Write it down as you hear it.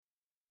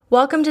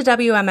Welcome to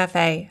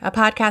WMFA, a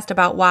podcast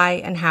about why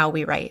and how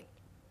we write.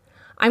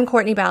 I'm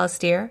Courtney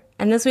Balestier,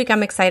 and this week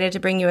I'm excited to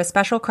bring you a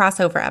special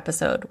crossover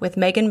episode with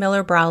Megan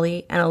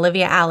Miller-Brawley and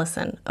Olivia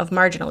Allison of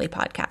Marginally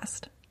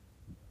Podcast.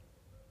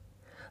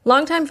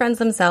 Longtime friends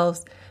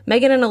themselves,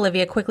 Megan and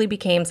Olivia quickly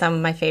became some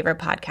of my favorite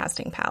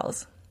podcasting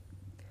pals.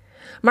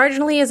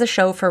 Marginally is a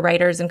show for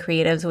writers and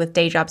creatives with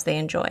day jobs they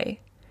enjoy.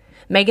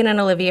 Megan and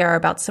Olivia are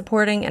about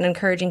supporting and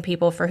encouraging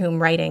people for whom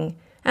writing,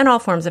 and all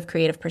forms of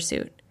creative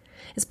pursuit,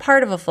 is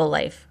part of a full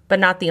life, but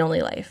not the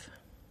only life.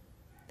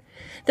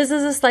 This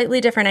is a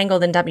slightly different angle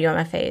than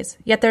WMFA's,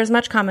 yet there's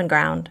much common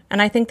ground, and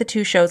I think the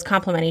two shows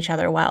complement each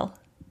other well.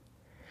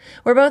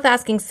 We're both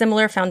asking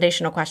similar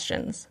foundational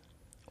questions.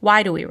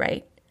 Why do we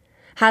write?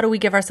 How do we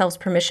give ourselves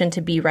permission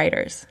to be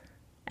writers?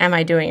 Am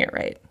I doing it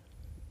right?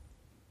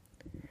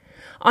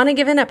 On a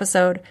given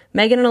episode,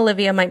 Megan and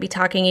Olivia might be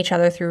talking each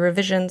other through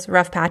revisions,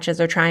 rough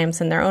patches, or triumphs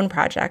in their own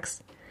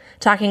projects,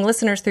 talking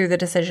listeners through the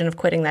decision of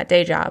quitting that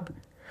day job,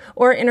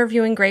 or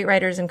interviewing great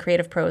writers and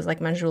creative pros like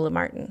Manjula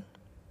Martin.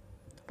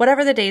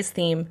 Whatever the day's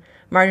theme,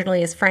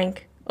 Marginally is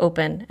frank,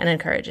 open, and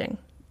encouraging.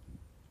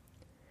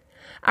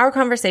 Our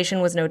conversation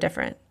was no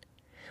different.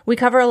 We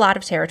cover a lot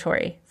of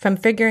territory, from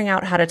figuring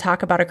out how to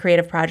talk about our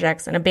creative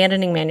projects and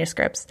abandoning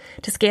manuscripts,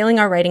 to scaling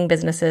our writing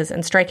businesses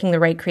and striking the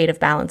right creative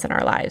balance in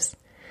our lives.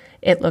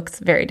 It looks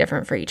very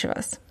different for each of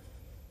us.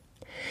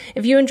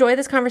 If you enjoy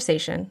this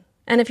conversation,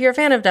 and if you're a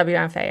fan of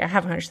WMFA, I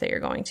have a hunch that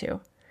you're going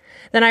to,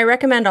 then I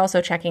recommend also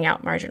checking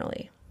out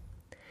Marginally.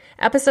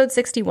 Episode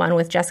 61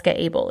 with Jessica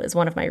Abel is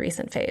one of my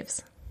recent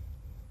faves.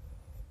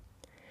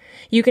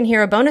 You can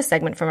hear a bonus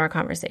segment from our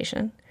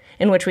conversation,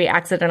 in which we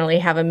accidentally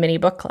have a mini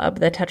book club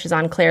that touches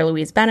on Claire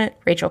Louise Bennett,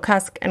 Rachel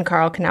Cusk, and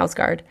Carl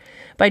Knausgaard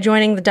by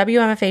joining the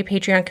WMFA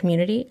Patreon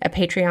community at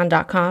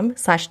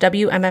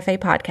patreon.com/WMFA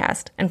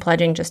podcast and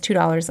pledging just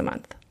 $2 a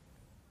month.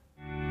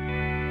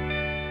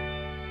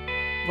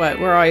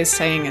 What we're always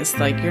saying is,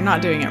 like, you're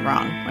not doing it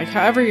wrong. Like,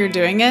 however you're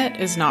doing it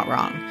is not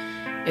wrong.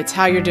 It's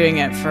how you're doing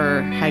it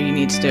for how you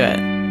need to do it.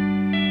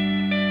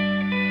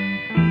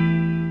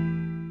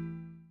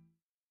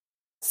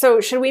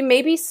 So should we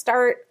maybe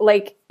start,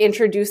 like,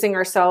 introducing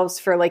ourselves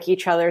for, like,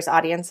 each other's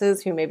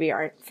audiences who maybe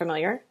aren't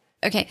familiar?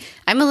 Okay.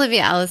 I'm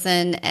Olivia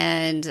Allison,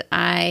 and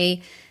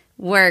I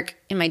work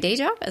in my day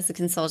job as a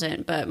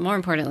consultant, but more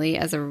importantly,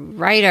 as a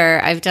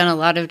writer, I've done a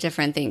lot of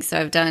different things. So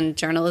I've done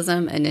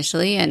journalism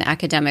initially and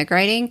academic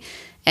writing.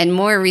 And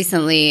more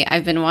recently,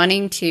 I've been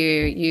wanting to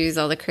use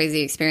all the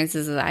crazy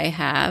experiences that I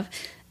have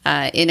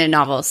in a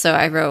novel. So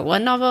I wrote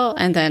one novel,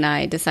 and then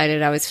I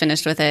decided I was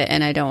finished with it,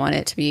 and I don't want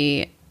it to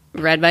be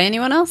read by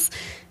anyone else.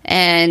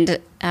 And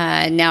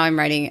now I'm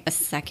writing a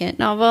second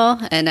novel,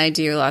 and I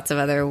do lots of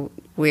other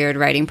weird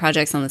writing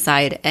projects on the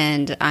side.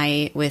 And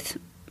I, with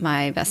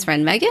my best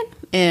friend Megan,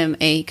 am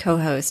a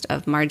co-host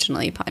of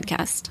Marginally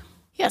Podcast.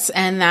 Yes,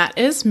 and that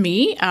is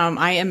me.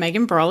 I am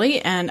Megan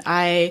Brawley, and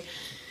I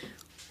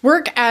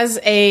work as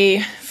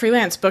a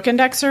freelance book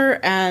indexer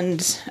and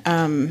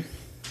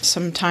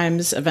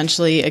sometimes,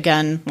 eventually,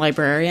 again,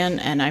 librarian,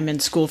 and I'm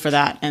in school for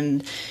that.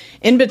 And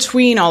in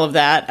between all of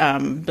that,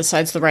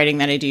 besides the writing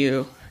that I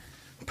do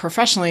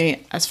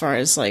professionally, as far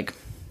as, like,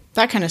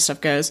 that kind of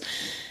stuff goes,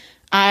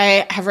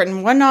 I have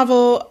written one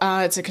novel.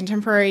 It's a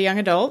contemporary young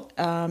adult,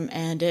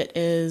 and it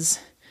is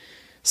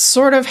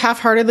sort of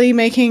half-heartedly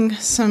making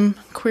some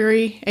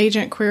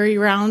agent query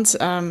rounds.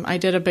 I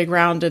did a big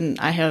round, and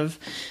I have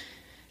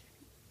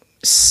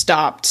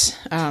stopped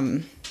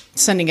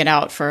sending it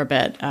out for a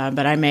bit,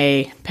 but I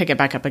may pick it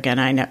back up again.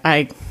 I know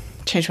I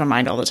change my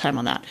mind all the time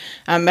on that.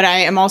 But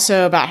I am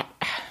also about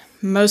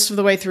most of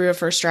the way through a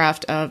first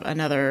draft of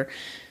another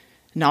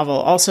novel,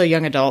 also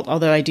young adult,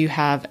 although I do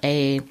have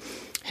a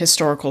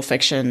historical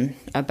fiction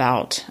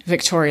about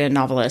Victorian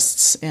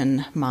novelists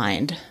in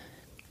mind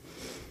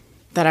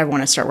that I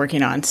want to start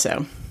working on.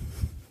 So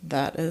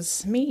that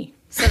is me.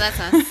 So that's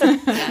us.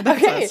 Yeah.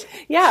 Okay.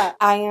 Yeah.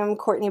 I am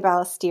Courtney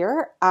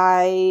Balestier.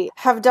 I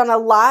have done a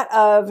lot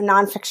of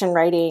nonfiction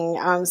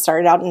writing,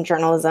 started out in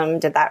journalism,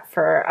 did that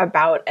for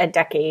about a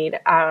decade,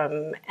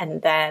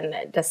 and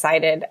then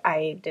decided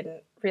I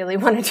didn't really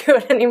want to do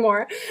it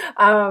anymore.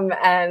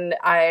 And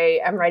I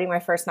am writing my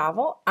first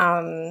novel.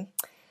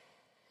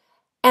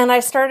 And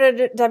I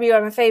started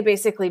WMFA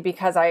basically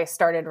because I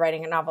started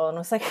writing a novel and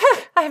was like,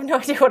 I have no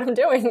idea what I'm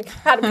doing.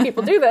 How do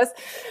people do this?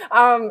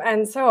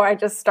 And so I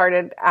just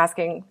started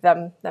asking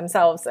them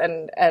themselves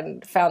and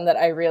found that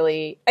I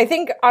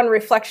think on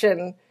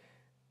reflection,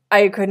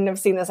 I couldn't have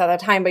seen this at the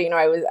time, but, you know,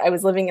 I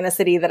was living in a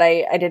city that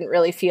I didn't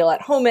really feel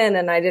at home in,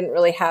 and I didn't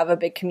really have a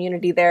big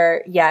community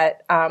there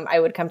yet. I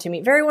would come to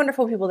meet very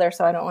wonderful people there,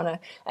 so I don't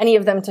want any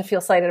of them to feel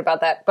slighted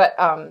about that. But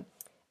I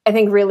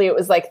think really it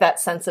was like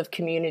that sense of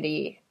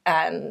community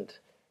and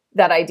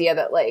that idea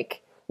that,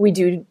 like, we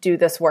do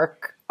this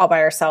work all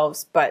by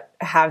ourselves, but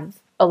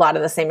have a lot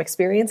of the same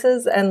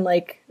experiences. And,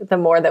 like, the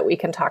more that we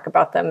can talk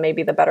about them,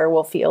 maybe the better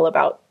we'll feel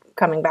about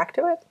coming back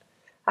to it.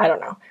 I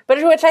don't know,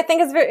 but which I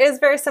think is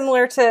very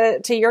similar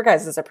to your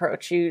guys'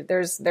 approach.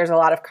 There's a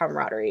lot of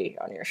camaraderie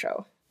on your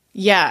show.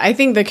 Yeah, I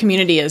think the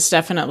community is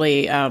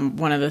definitely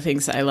one of the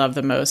things that I love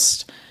the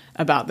most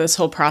about this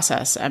whole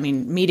process. I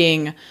mean,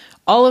 meeting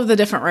all of the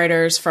different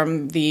writers,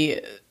 from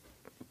the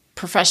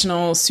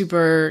professional,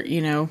 super,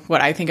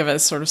 what I think of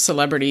as sort of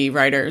celebrity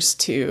writers,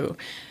 to,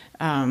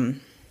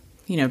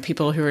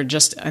 people who are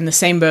just in the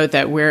same boat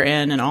that we're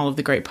in, and all of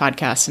the great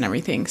podcasts and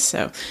everything.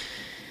 So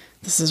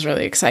this is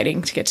really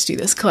exciting to get to do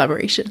this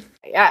collaboration.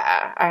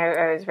 Yeah,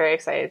 I was very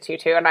excited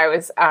too. And I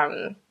was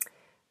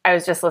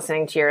just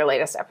listening to your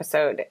latest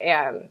episode,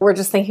 and we're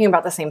just thinking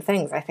about the same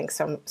things. I think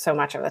so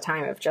much of the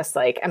time, of just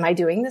like, am I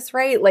doing this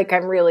right? Like,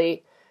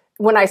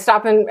 when I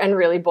stop and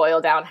really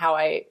boil down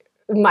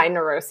my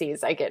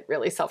neuroses, I get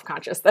really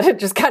self-conscious that it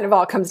just kind of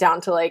all comes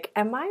down to like,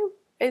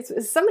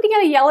 is somebody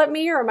going to yell at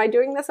me, or am I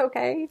doing this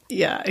okay?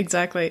 Yeah,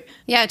 exactly.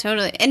 Yeah,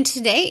 totally. And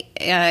today,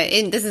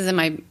 this is in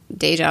my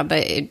day job,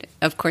 but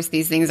of course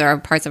these things are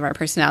parts of our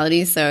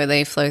personalities, so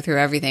they flow through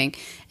everything.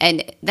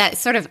 And that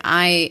sort of,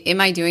 am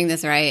I doing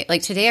this right?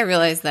 Like today I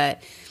realized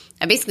that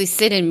I basically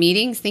sit in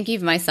meetings thinking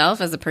of myself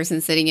as a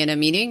person sitting in a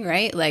meeting,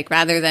 right? Like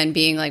rather than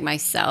being like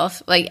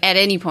myself, like at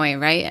any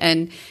point, right?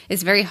 And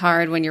it's very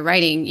hard when you're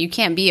writing. You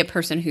can't be a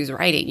person who's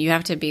writing. You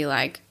have to be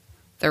like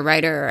the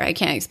writer. I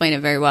can't explain it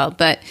very well,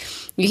 but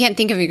you can't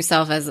think of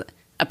yourself as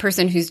a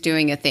person who's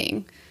doing a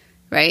thing,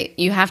 right?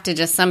 You have to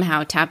just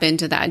somehow tap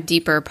into that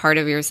deeper part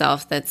of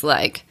yourself that's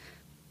like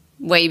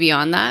way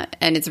beyond that.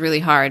 And it's really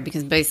hard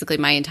because basically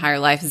my entire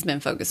life has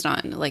been focused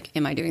on like,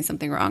 am I doing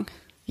something wrong?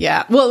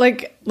 Yeah. Well,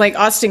 like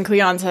Austin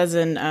Kleon says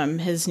in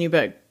his new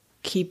book,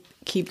 Keep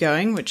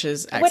Going, which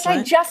is excellent. Which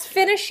I just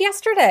finished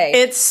yesterday.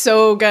 It's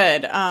so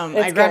good.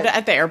 I grabbed it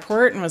at the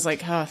airport and was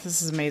like, oh,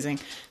 this is amazing.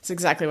 It's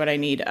exactly what I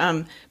need.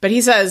 But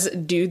he says,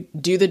 do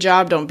the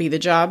job, don't be the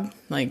job.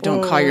 Like,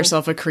 don't call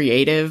yourself a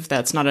creative.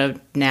 That's not a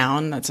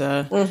noun. That's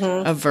a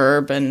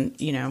verb. And,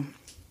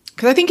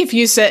 because I think if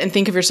you sit and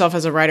think of yourself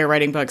as a writer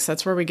writing books,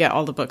 that's where we get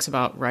all the books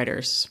about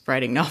writers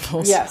writing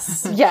novels.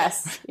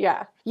 Yes.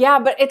 Yeah. Yeah,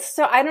 but it's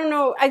so, I don't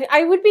know.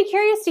 I would be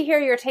curious to hear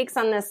your takes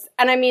on this.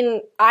 And I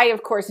mean, I,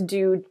 of course,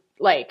 do,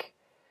 like,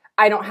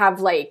 I don't have,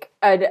 like,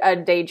 a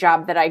day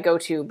job that I go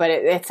to, but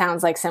it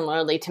sounds like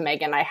similarly to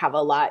Megan, I have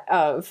a lot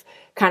of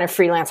kind of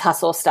freelance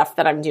hustle stuff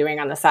that I'm doing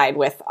on the side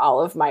with all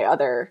of my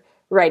other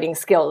writing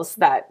skills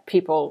that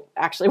people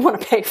actually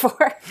want to pay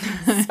for.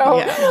 So,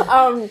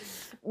 yeah.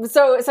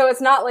 So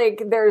it's not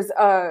like there's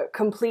a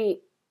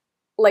complete,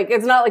 like,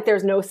 it's not like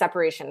there's no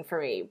separation for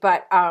me,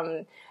 but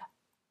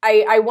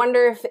I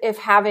wonder if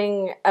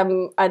having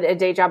a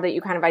day job that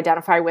you kind of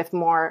identify with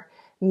more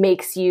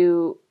makes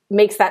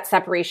that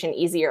separation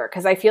easier.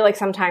 Because I feel like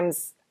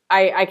sometimes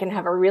I can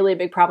have a really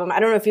big problem. I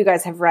don't know if you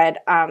guys have read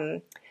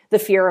The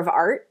Fear of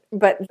Art,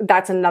 but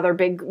that's another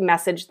big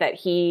message that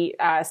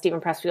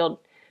Stephen Pressfield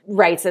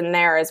writes in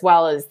there, as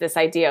well, as this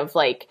idea of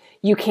like,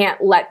 you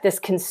can't let this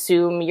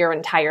consume your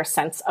entire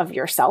sense of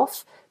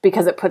yourself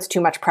because it puts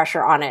too much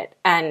pressure on it,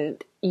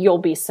 and you'll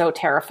be so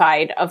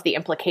terrified of the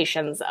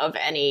implications of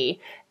any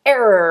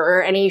error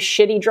or any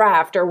shitty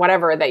draft or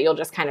whatever that you'll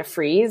just kind of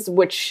freeze,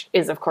 which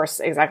is of course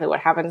exactly what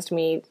happens to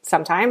me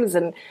sometimes.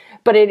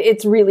 But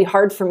it's really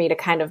hard for me to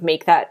kind of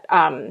make that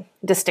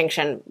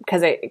distinction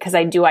because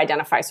I do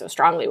identify so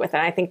strongly with it.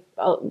 And I think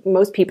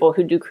most people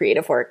who do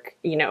creative work,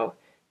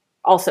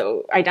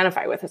 also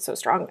identify with it so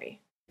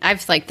strongly.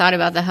 I've like thought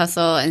about the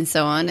hustle and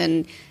so on.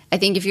 And I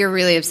think if you're a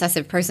really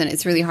obsessive person,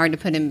 it's really hard to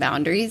put in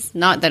boundaries.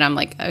 Not that I'm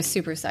like a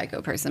super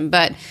psycho person,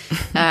 but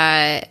but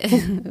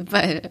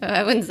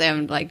I wouldn't say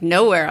I'm like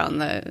nowhere on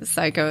the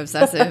psycho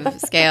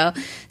obsessive scale.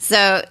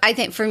 So I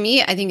think for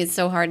me, I think it's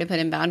so hard to put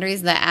in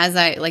boundaries that as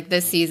I like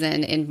this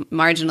season in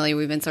Marginally,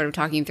 we've been sort of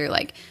talking through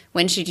like,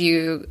 when should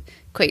you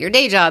quit your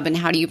day job and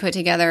how do you put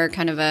together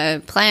kind of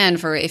a plan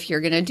for if you're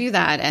going to do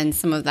that and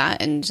some of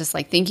that, and just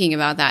like thinking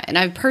about that. And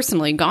I've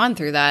personally gone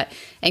through that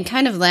and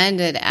kind of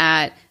landed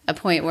at a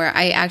point where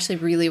I actually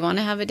really want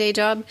to have a day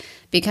job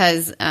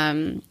because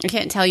I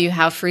can't tell you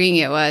how freeing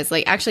it was.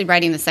 Like actually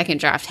writing the second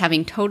draft,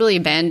 having totally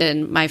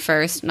abandoned my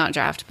first, not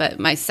draft, but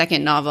my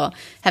second novel,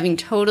 having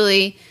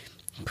totally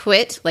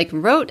quit, like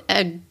wrote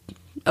a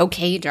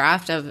okay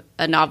draft of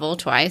a novel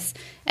twice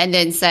and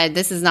then said,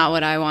 this is not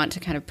what I want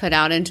to kind of put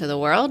out into the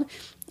world.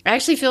 I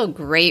actually feel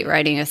great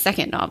writing a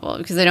second novel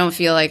because I don't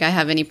feel like I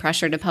have any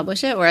pressure to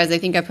publish it. Whereas I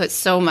think I put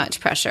so much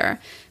pressure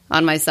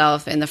on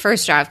myself in the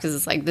first draft because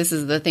it's like, this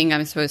is the thing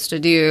I'm supposed to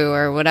do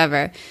or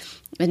whatever.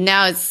 But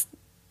now it's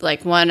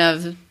like one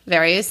of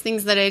various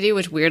things that I do,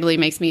 which weirdly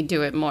makes me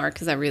do it more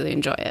because I really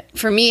enjoy it.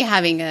 For me,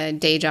 having a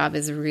day job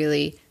is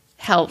really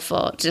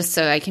helpful just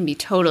so I can be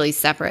totally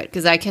separate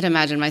because I could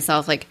imagine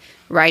myself like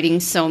writing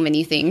so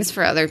many things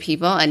for other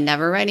people and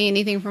never writing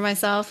anything for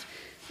myself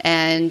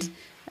and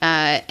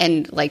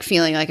like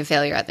feeling like a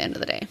failure at the end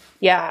of the day.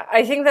 Yeah,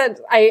 I think that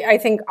I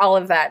think all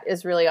of that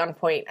is really on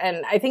point.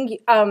 And I think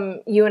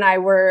you and I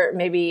were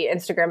maybe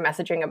Instagram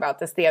messaging about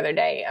this the other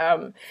day,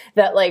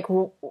 that like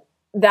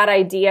that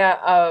idea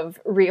of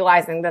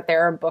realizing that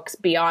there are books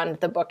beyond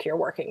the book you're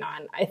working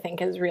on, I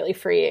think is really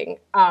freeing.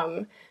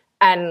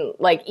 And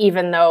like,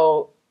 even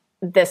though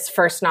this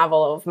first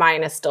novel of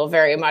mine is still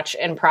very much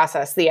in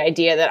process. The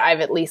idea that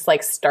I've at least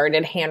like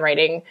started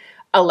handwriting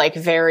a like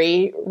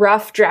very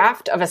rough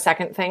draft of a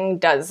second thing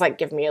does like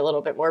give me a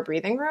little bit more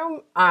breathing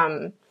room.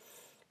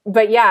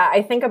 But yeah,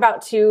 I think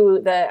about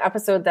too the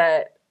episode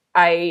that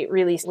I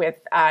released with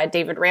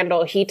David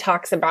Randall. He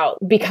talks about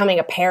becoming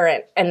a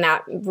parent and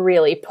that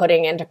really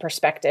putting into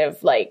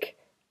perspective, like,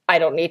 I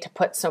don't need to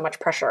put so much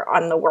pressure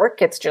on the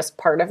work. It's just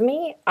part of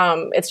me.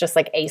 It's just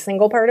like a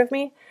single part of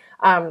me.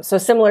 So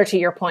similar to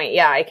your point,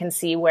 yeah, I can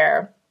see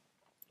where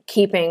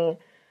keeping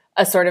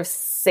a sort of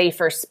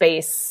safer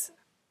space,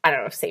 I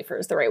don't know if safer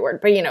is the right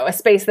word, but, you know, a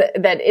space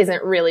that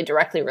isn't really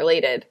directly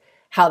related,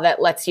 how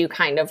that lets you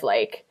kind of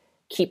like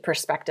keep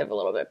perspective a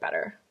little bit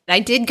better. I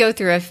did go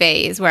through a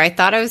phase where I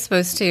thought I was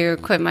supposed to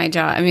quit my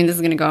job. I mean, this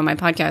is going to go on my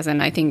podcast,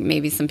 and I think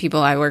maybe some people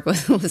I work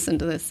with listen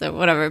to this, so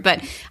whatever.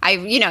 But I,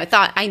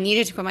 thought I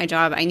needed to quit my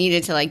job. I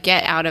needed to like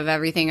get out of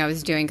everything I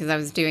was doing because I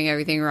was doing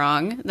everything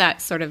wrong,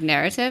 that sort of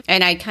narrative.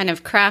 And I kind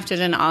of crafted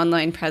an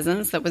online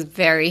presence that was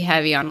very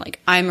heavy on like,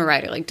 I'm a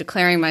writer, like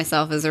declaring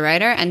myself as a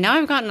writer. And now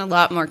I've gotten a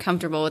lot more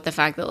comfortable with the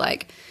fact that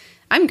like,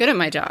 I'm good at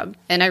my job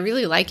and I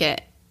really like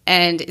it.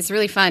 And it's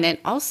really fun. And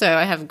also,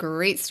 I have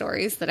great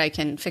stories that I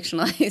can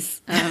fictionalize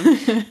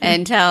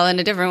and tell in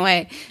a different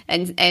way.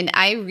 And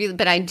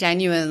I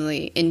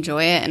genuinely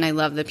enjoy it. And I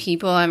love the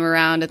people I'm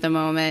around at the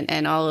moment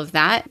and all of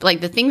that.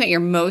 Like the thing that you're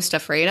most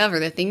afraid of or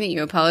the thing that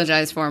you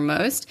apologize for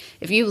most,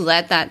 if you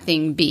let that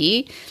thing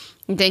be,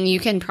 then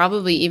you can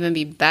probably even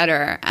be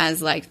better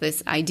as like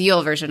this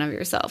ideal version of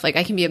yourself. Like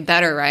I can be a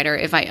better writer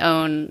if I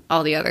own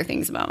all the other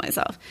things about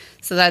myself.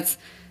 So that's,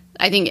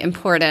 I think,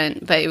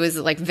 important, but it was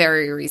like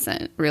very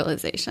recent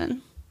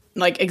realization.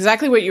 Like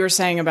exactly what you were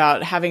saying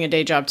about having a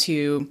day job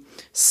to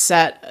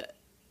set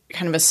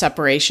kind of a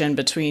separation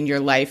between your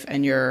life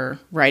and your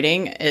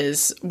writing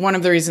is one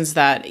of the reasons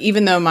that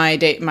even though my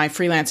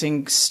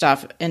freelancing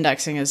stuff,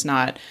 indexing is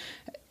not,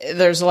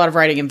 there's a lot of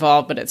writing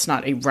involved, but it's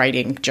not a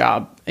writing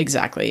job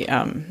exactly.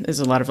 There's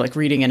a lot of like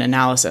reading and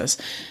analysis.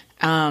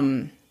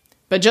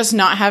 But just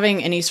not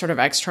having any sort of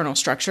external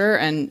structure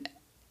and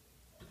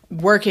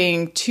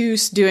doing two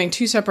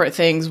separate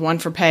things, one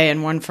for pay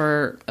and one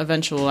for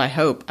eventual, I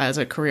hope, as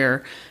a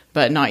career,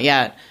 but not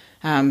yet.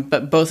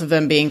 But both of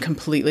them being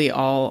completely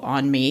all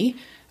on me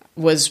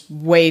was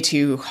way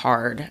too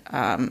hard.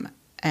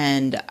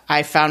 And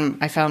I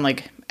found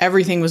like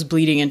everything was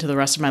bleeding into the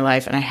rest of my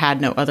life and I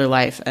had no other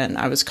life. And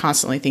I was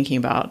constantly thinking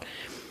about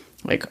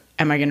like,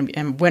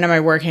 when am I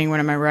working? When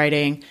am I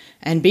writing?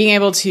 And being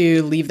able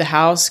to leave the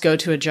house, go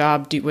to a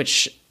job,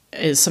 which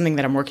is something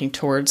that I'm working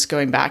towards,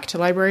 going back to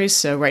libraries.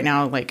 So right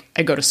now, like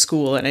I go to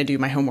school and I do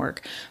my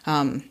homework.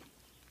 But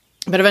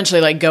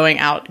eventually like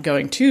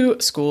going to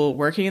school,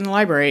 working in the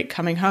library,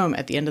 coming home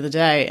at the end of the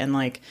day. And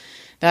like,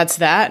 that's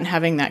that. And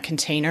having that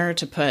container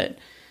to put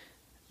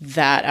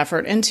that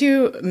effort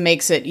into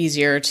makes it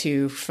easier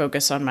to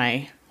focus on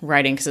my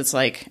writing. Cause it's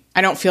like,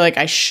 I don't feel like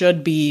I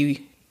should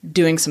be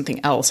doing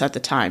something else at the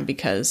time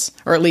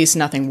or at least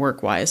nothing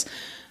work wise.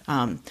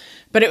 But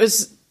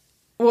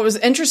what was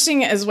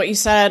interesting is what you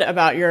said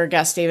about your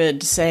guest,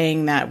 David,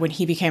 saying that when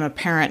he became a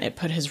parent, it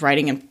put his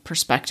writing in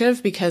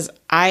perspective, because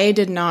I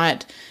did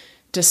not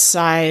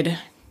decide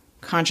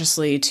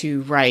consciously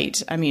to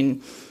write. I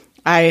mean,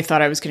 I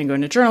thought I was going to go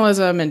into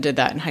journalism and did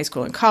that in high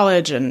school and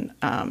college and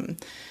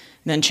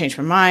then changed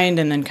my mind.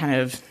 And then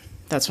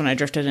that's when I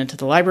drifted into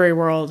the library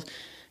world.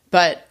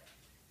 But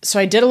so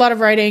I did a lot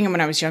of writing, and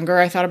when I was younger,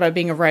 I thought about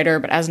being a writer,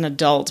 but as an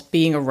adult,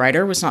 being a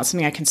writer was not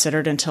something I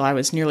considered until I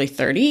was nearly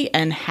 30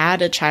 and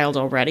had a child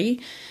already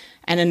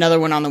and another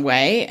one on the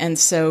way. And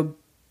so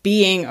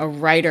being a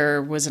writer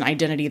was an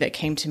identity that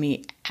came to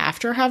me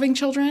after having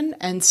children.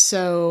 And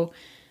so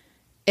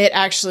it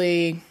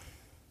actually,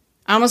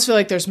 I almost feel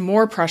like there's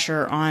more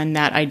pressure on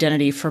that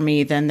identity for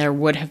me than there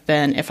would have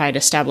been if I'd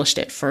established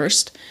it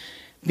first,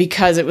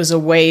 because it was a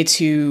way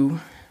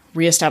to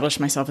reestablish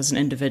myself as an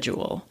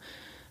individual.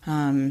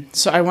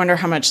 So I wonder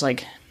how much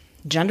like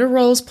gender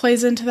roles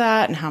plays into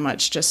that and how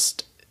much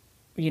just,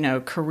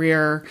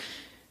 career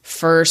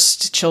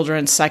first,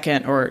 children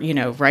second, or,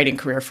 writing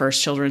career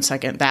first, children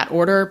second, that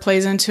order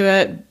plays into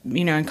it,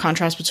 in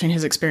contrast between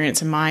his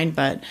experience and mine.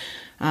 But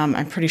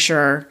I'm pretty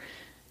sure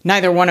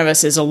neither one of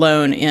us is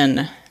alone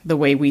in the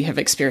way we have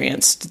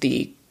experienced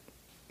the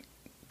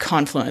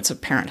confluence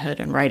of parenthood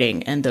and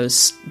writing and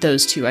those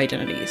two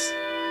identities.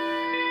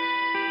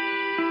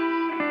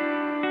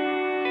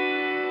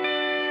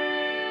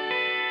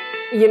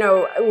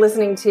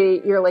 Listening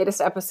to your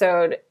latest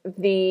episode,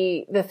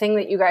 the thing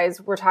that you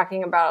guys were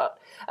talking about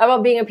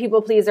being a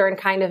people pleaser and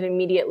kind of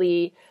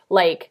immediately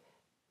like,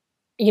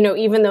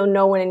 even though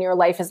no one in your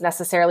life is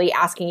necessarily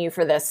asking you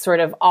for this, sort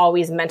of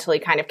always mentally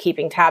kind of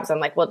keeping tabs on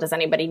like, well, does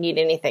anybody need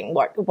anything?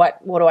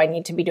 What do I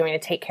need to be doing to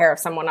take care of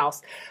someone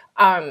else?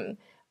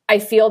 I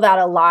feel that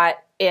a lot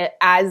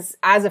as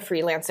a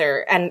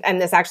freelancer,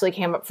 and this actually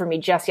came up for me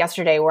just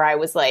yesterday, where I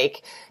was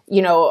like,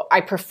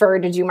 I prefer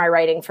to do my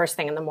writing first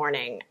thing in the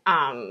morning.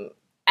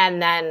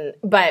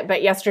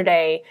 But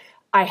yesterday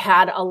I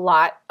had a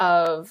lot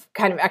of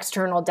kind of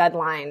external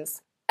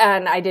deadlines,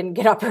 and I didn't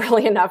get up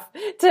early enough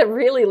to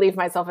really leave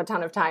myself a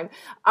ton of time.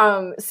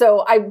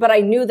 But I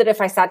knew that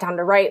if I sat down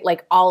to write,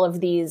 like all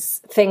of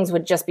these things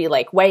would just be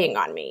like weighing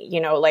on me, you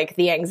know, like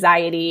the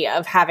anxiety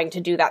of having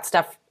to do that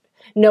stuff,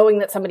 knowing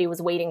that somebody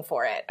was waiting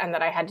for it and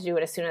that I had to do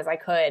it as soon as I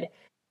could.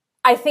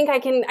 I think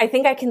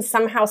I can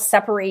somehow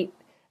separate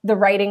the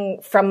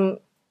writing from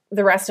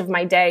the rest of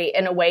my day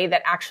in a way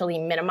that actually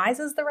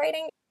minimizes the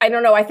writing. I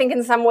don't know. I think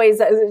in some ways,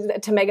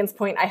 to Megan's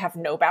point, I have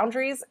no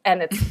boundaries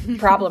and it's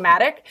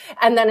problematic.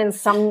 And then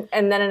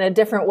in a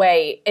different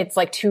way, it's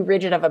like too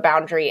rigid of a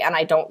boundary and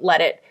I don't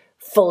let it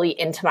fully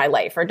into my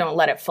life or don't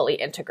let it fully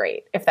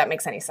integrate, if that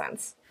makes any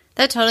sense.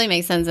 That totally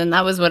makes sense. And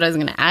that was what I was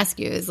going to ask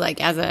you is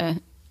like, as a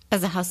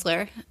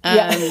hustler,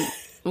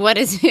 what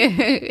is,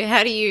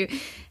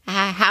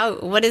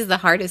 what is the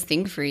hardest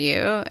thing for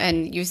you?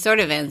 And you sort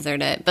of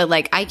answered it, but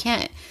like,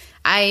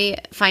 I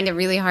find it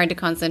really hard to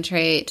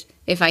concentrate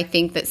if I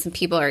think that some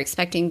people are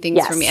expecting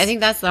things from me. I think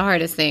that's the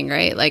hardest thing,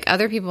 right? Like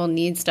other people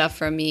need stuff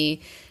from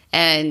me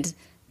and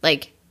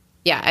like,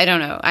 yeah, I don't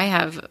know. I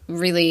have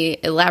really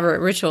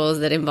elaborate rituals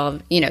that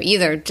involve, you know,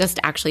 either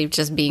just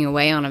being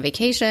away on a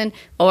vacation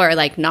or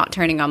like not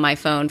turning on my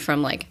phone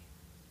from like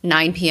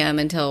 9 p.m.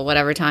 until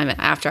whatever time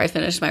after I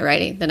finish my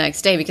writing the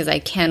next day because I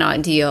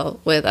cannot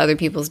deal with other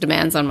people's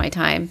demands on my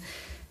time.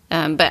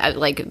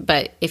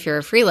 But if you're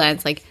a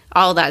freelance, like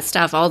all that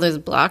stuff, all those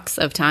blocks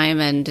of time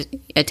and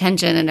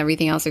attention and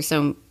everything else are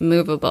so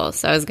movable.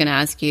 So I was going to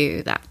ask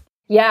you that.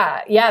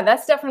 Yeah,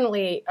 that's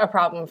definitely a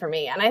problem for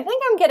me. And I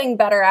think I'm getting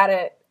better at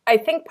it. I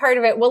think part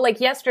of it, well, like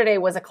yesterday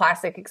was a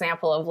classic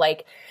example of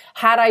like,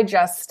 had I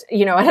just,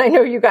 you know, and I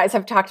know you guys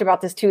have talked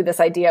about this too, this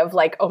idea of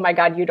like, oh my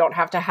God, you don't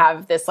have to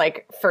have this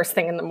like first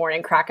thing in the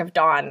morning crack of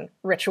dawn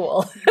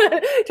ritual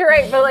to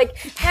write. But like,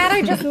 had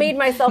I just made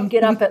myself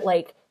get up at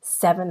like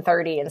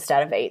 7:30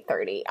 instead of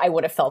 8:30, I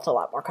would have felt a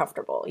lot more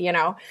comfortable, you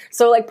know?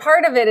 So like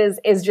part of it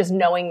is just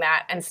knowing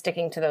that and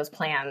sticking to those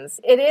plans.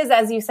 It is,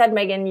 as you said,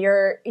 Megan,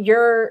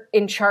 you're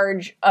in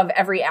charge of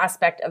every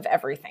aspect of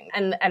everything.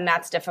 And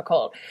that's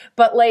difficult.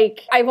 But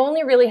like, I've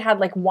only really had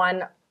like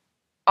one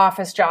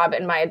office job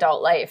in my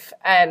adult life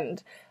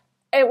and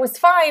it was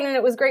fine and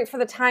it was great for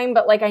the time,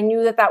 but like I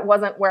knew that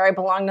wasn't where I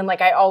belonged. And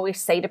like I always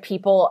say to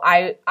people,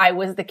 I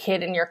was the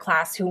kid in your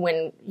class who,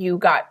 when you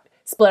got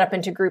split up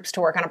into groups to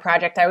work on a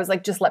project, I was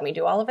like, just let me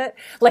do all of it.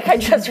 Like I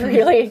just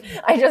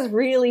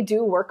really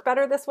do work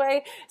better this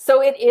way.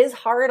 So it is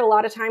hard a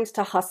lot of times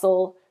to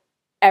hustle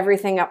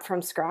everything up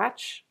from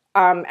scratch.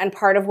 And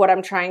part of what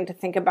I'm trying to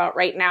think about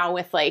right now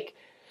with like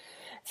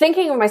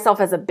thinking of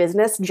myself as a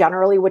business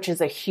generally, which is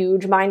a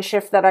huge mind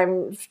shift that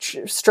I'm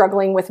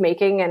struggling with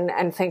making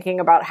and thinking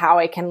about how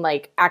I can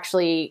like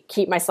actually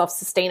keep myself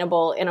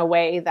sustainable in a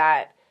way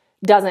that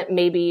doesn't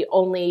maybe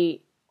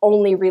only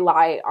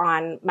rely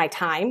on my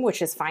time,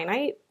 which is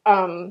finite.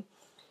 But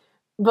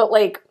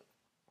like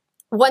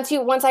once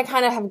I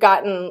kind of have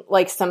gotten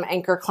like some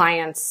anchor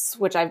clients,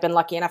 which I've been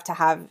lucky enough to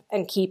have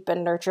and keep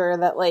and nurture,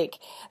 that like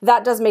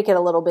that does make it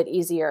a little bit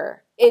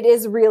easier. It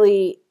is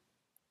really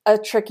a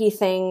tricky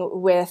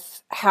thing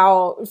with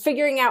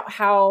figuring out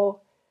how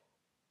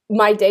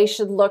my day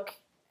should look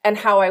and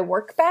how I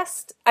work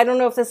best. I don't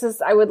know if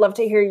I would love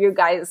to hear you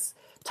guys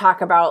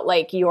talk about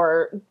like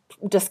your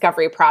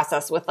discovery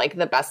process with like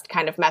the best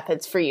kind of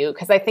methods for you.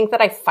 Cause I think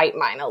that I fight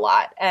mine a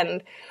lot.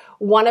 And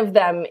one of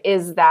them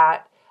is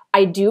that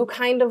I do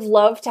kind of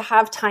love to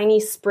have tiny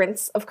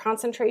sprints of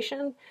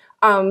concentration.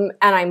 And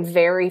I'm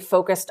very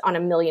focused on a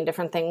million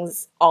different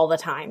things all the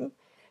time.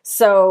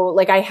 So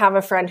like I have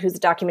a friend who's a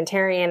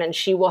documentarian and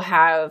she will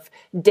have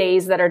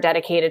days that are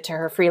dedicated to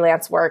her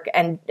freelance work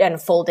and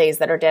full days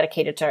that are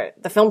dedicated to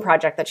the film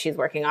project that she's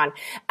working on.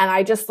 And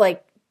I just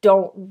like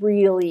don't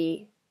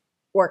really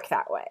work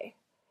that way.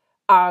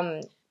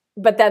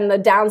 But then the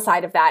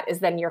downside of that is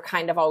then you're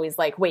kind of always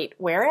like, wait,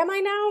 where am I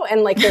now?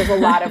 And like, there's a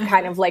lot of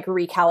kind of like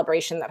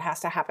recalibration that has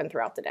to happen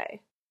throughout the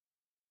day.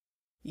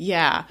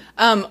 Yeah.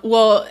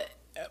 Well,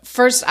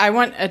 first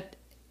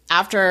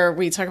after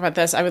we talk about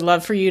this, I would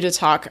love for you to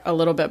talk a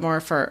little bit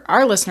more for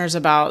our listeners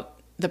about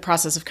the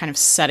process of kind of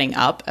setting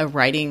up a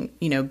writing,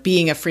 you know,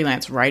 being a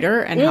freelance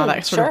writer and how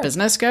that sort of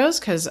business goes.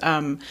 Cause,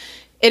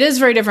 it is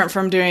very different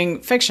from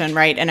doing fiction,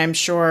 right? And I'm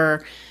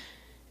sure,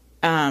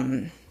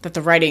 that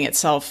the writing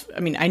itself, I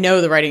mean, I know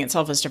the writing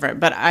itself is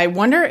different, but I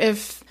wonder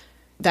if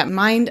that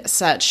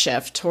mindset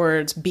shift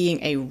towards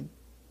being a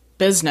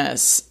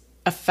business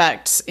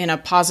affects in a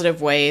positive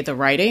way the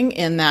writing,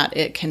 in that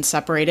it can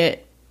separate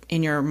it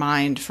in your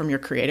mind from your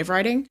creative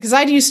writing. Because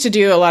I used to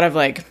do a lot of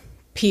like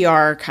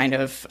PR kind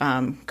of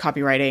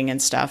copywriting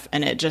and stuff,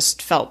 and it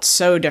just felt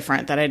so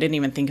different that I didn't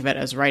even think of it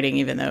as writing,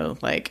 even though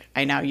like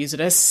I now use it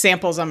as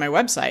samples on my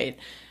website.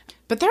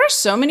 But there are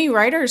so many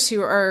writers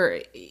who are,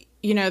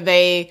 you know,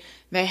 they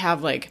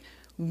have like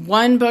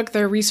one book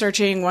they're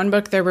researching, one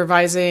book they're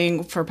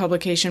revising for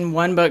publication,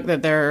 one book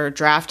that they're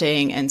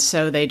drafting. And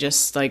so they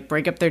just like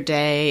break up their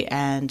day.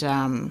 And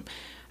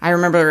I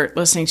remember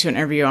listening to an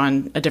interview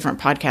on a different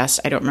podcast.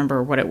 I don't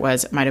remember what it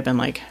was. It might have been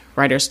like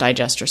Writer's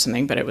Digest or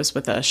something, but it was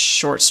with a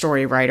short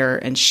story writer.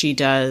 And she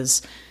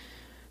does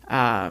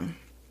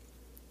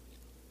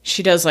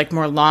she does like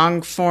more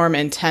long form,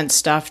 intense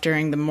stuff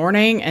during the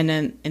morning. And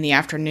then in the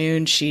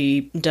afternoon,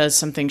 she does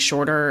something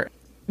shorter.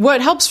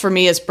 What helps for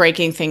me is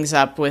breaking things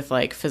up with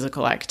like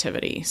physical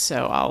activity.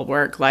 So I'll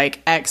work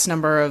like X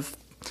number of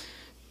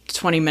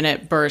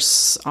 20-minute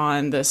bursts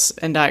on this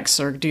index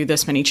or do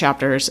this many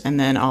chapters, and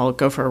then I'll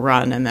go for a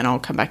run, and then I'll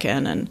come back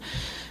in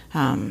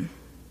and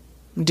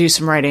do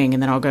some writing,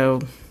 and then I'll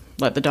go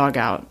let the dog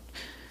out.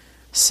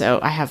 So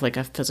I have like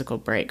a physical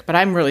break, but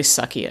I'm really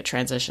sucky at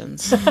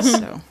transitions.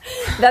 So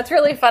that's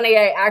really funny.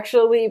 I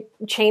actually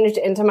changed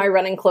into my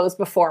running clothes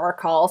before our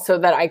call so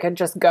that I could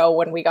just go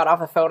when we got off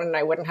the phone and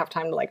I wouldn't have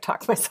time to like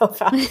talk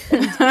myself out.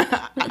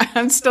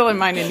 I'm still in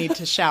mine and need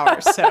to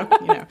shower. So,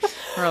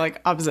 we're like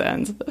opposite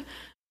ends.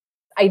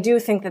 I do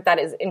think that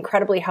is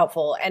incredibly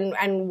helpful.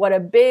 And what a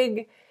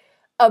big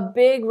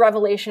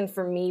revelation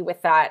for me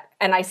with that.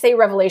 And I say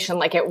revelation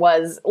like it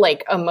was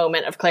like a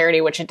moment of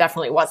clarity, which it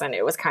definitely wasn't.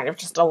 It was kind of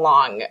just a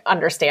long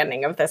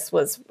understanding of this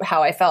was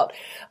how I felt.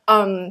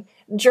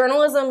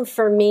 Journalism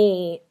for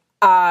me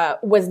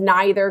was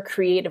neither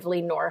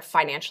creatively nor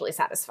financially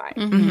satisfying.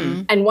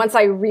 Mm-hmm. And once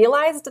I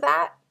realized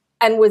that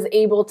and was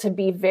able to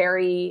be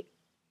very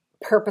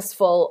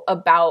purposeful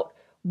about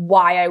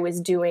why I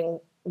was doing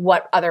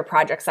what other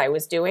projects I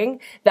was doing,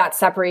 that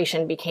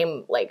separation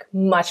became like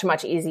much,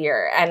 much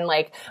easier. And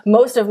like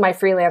most of my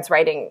freelance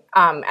writing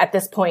at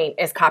this point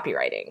is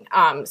copywriting.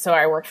 So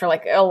I work for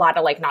like a lot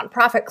of like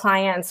nonprofit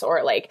clients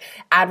or like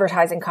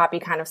advertising copy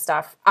kind of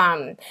stuff.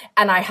 And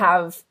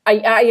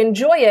I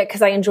enjoy it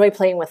because I enjoy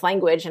playing with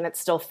language and it's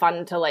still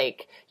fun to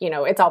like,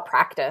 it's all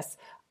practice.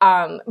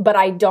 But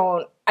I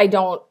don't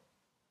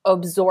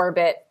absorb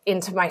it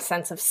into my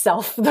sense of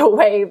self the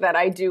way that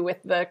I do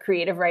with the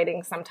creative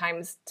writing,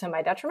 sometimes to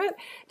my detriment,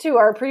 to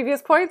our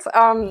previous points.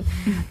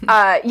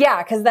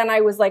 Because then I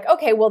was like,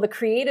 okay, well, the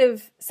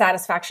creative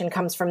satisfaction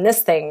comes from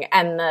this thing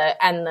and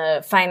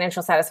the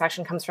financial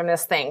satisfaction comes from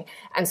this thing.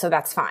 And so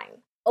that's fine.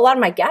 A lot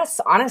of my guests,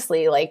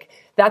 honestly, like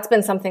that's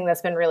been something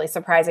that's been really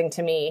surprising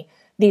to me.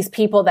 These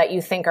people that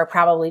you think are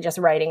probably just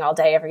writing all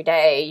day, every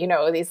day,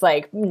 these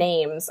like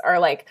names are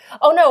like,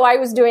 oh no, I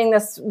was doing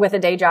this with a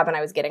day job and I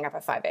was getting up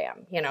at 5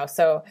 a.m.,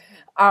 so,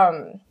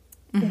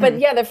 but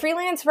yeah, the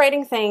freelance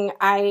writing thing,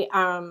 I,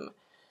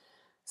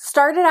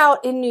 started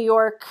out in New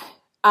York,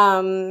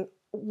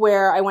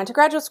 where I went to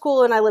graduate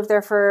school and I lived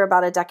there for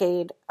about a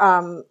decade,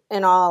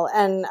 in all.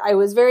 And I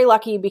was very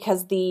lucky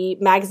because the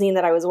magazine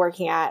that I was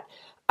working at,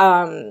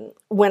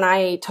 when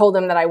I told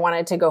them that I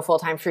wanted to go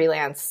full-time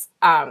freelance,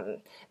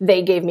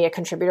 they gave me a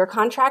contributor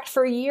contract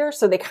for a year.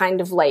 So they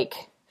kind of like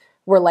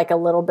were like a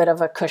little bit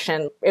of a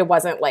cushion. It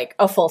wasn't like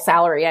a full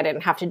salary. I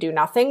didn't have to do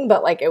nothing,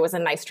 but like it was a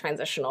nice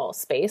transitional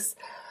space.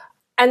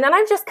 And then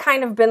I've just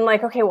kind of been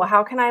like, okay, well,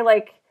 how can I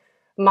like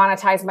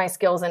monetize my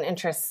skills and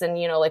interests? And,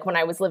 like when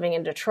I was living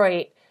in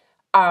Detroit,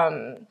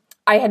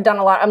 I had done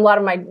a lot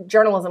of my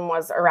journalism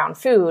was around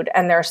food,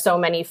 and there are so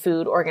many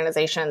food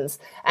organizations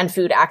and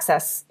food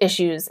access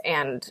issues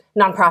and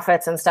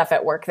nonprofits and stuff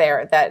at work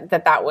there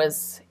that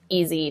was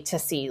easy to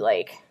see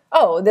like,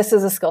 oh, this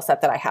is a skill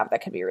set that I have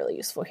that could be really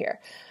useful here.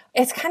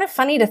 It's kind of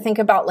funny to think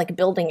about like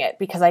building it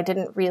because I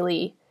didn't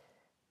really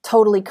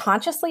totally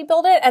consciously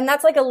build it. And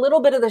that's like a little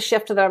bit of the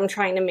shift that I'm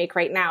trying to make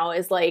right now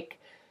is like,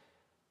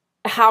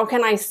 how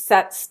can I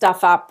set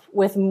stuff up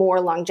with more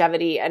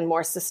longevity and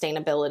more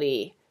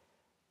sustainability?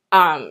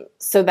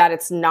 So that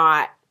it's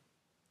not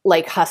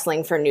like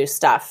hustling for new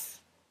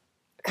stuff,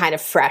 kind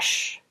of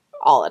fresh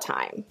all the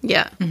time.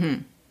 Yeah.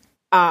 Mm-hmm.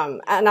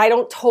 And I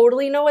don't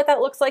totally know what that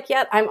looks like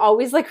yet. I'm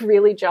always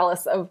really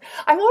jealous of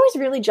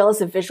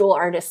visual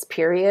artists,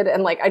 period.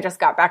 And like, I just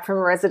got back from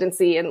a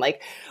residency and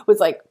like, was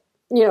like,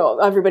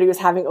 everybody was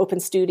having open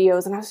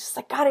studios and I was just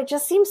like, God, it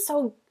just seems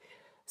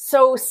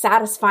so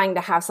satisfying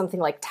to have something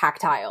like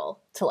tactile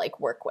to like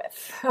work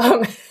with.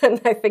 And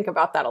I think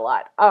about that a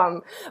lot.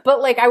 But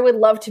like, I would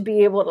love to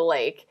be able to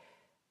like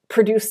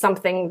produce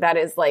something that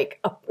is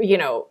like,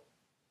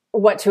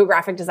 what to a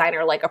graphic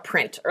designer, like a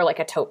print or like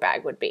a tote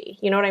bag would be.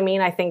 You know what I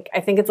mean? I think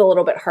it's a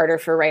little bit harder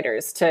for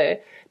writers to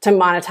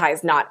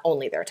monetize not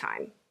only their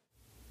time.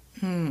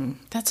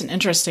 That's an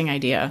interesting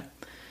idea.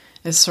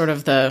 Is sort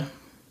of the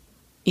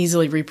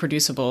easily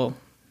reproducible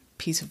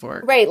piece of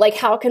work. Right. Like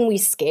how can we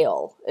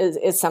scale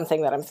is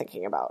something that I'm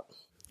thinking about.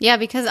 Yeah,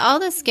 because all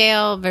the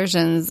scale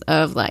versions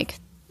of like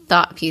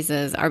thought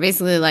pieces are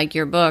basically like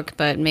your book,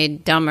 but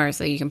made dumber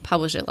so you can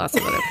publish it lots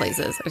of other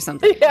places or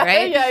something,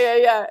 right?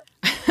 Yeah.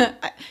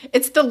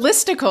 It's the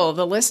listicle.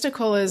 The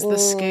listicle is the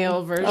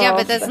scale version. Yeah,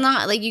 but that's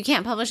not like you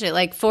can't publish it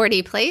like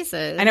 40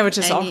 places. I know, it's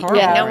just all horrible.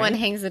 Yeah, no right? one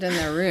hangs it in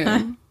their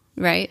room.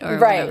 Right? Or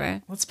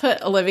whatever. Let's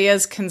put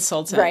Olivia's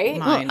consultant mind.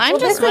 Well, I'm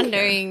just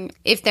wondering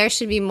if there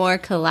should be more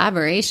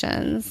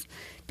collaborations,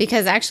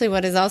 because actually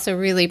what is also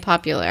really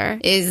popular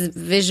is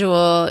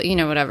visual,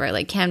 whatever,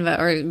 like Canva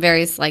or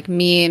various like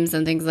memes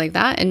and things like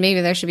that. And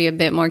maybe there should be a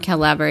bit more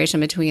collaboration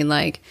between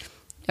like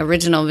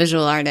original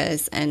visual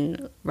artists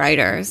and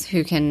writers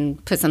who can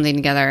put something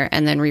together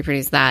and then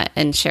reproduce that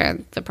and share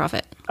the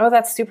profit. Oh,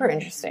 that's super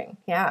interesting.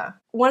 Yeah.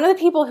 One of the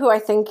people who I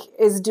think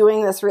is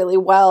doing this really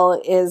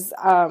well is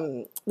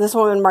this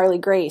woman, Marley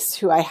Grace,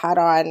 who I had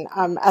on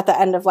at the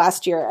end of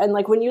last year. And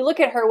like, when you look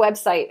at her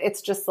website,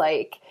 it's just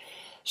like,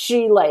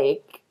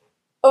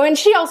 oh, and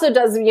she also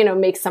does,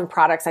 make some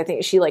products. I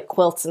think she like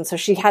quilts. And so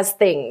she has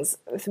things,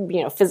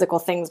 physical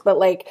things, but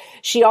like,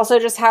 she also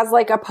just has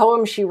like a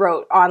poem she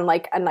wrote on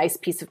like a nice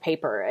piece of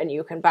paper and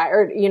you can buy,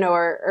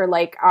 or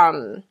like,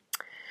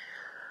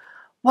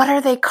 what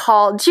are they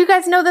called? Do you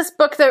guys know this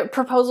book, The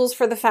Proposals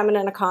for the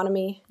Feminine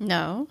Economy?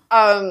 No.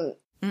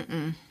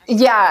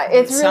 Yeah,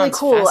 it's really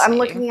cool. I'm fascinating.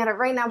 looking at it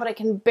right now, but I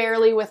can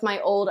barely with my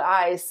old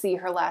eyes see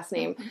her last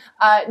name.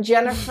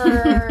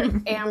 Jennifer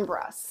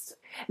Ambrust.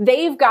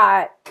 They've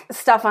got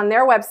stuff on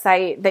their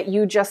website that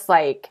you just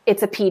like,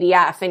 it's a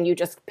PDF and you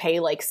just pay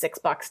like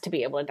 $6 to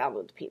be able to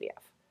download the PDF.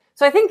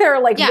 So I think there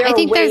are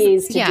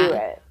ways to do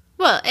it.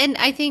 Well, and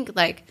I think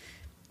like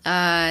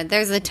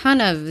there's a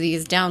ton of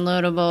these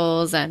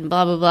downloadables and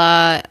blah, blah,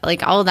 blah,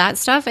 like all that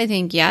stuff. I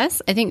think,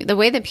 yes. I think the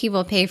way that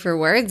people pay for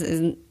words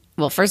is,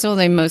 well, first of all,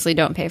 they mostly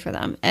don't pay for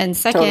them. And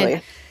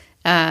second,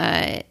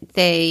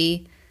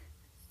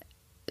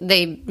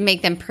 they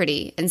make them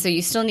pretty. And so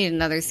you still need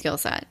another skill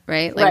set,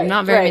 right? Like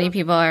not very many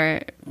people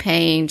are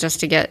paying just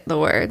to get the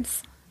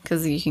words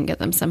because you can get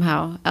them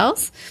somehow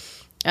else.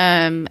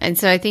 And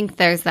so I think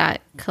there's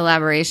that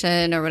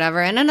collaboration or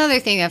whatever. And another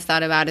thing I've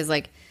thought about is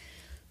like,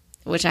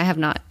 which I have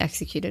not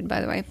executed,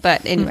 by the way.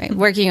 But anyway,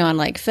 working on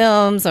like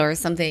films or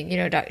something,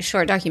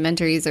 short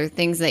documentaries or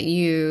things that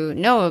you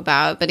know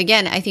about. But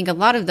again, I think a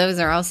lot of those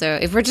are also,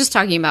 if we're just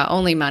talking about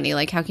only money,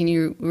 like how can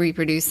you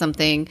reproduce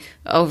something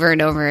over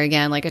and over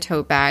again, like a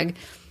tote bag?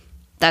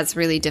 That's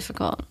really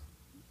difficult,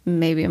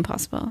 maybe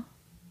impossible.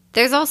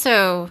 There's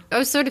also, I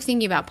was sort of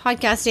thinking about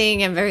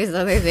podcasting and various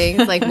other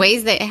things, like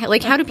ways that,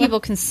 like how do people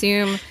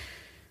consume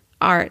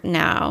art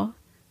now?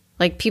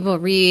 Like people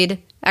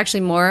read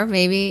actually more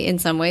maybe in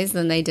some ways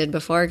than they did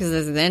before because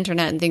there's the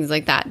internet and things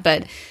like that.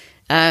 But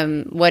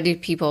what do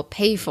people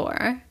pay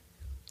for?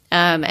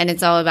 And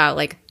it's all about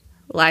like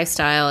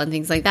lifestyle and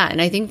things like that.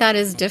 And I think that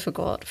is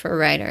difficult for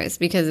writers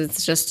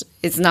because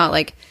it's not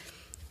like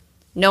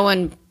no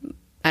one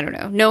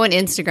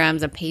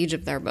Instagrams a page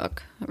of their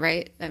book,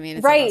 right? I mean,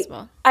 it's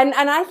impossible. And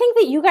I think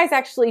that you guys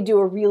actually do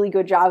a really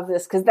good job of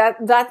this because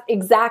that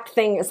exact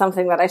thing is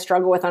something that I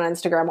struggle with on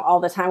Instagram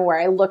all the time where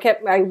I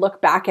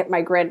look back at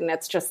my grid and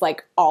it's just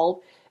like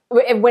all,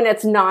 when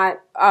it's not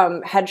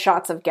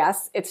headshots of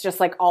guests, it's just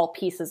like all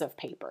pieces of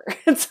paper.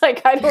 It's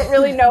like, I don't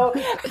really know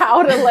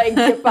how to like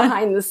get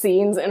behind the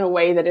scenes in a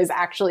way that is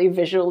actually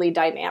visually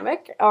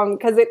dynamic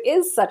because it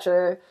is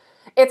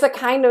it's a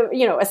kind of,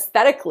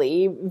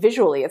 aesthetically,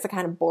 visually, it's a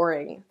kind of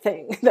boring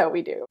thing that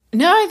we do.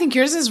 No, I think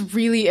yours is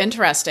really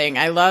interesting.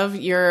 I love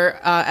your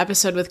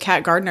episode with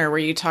Kat Gardner where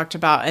you talked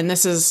about, and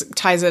this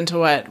ties into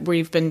what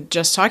we've been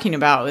just talking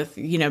about with,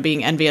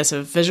 being envious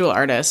of visual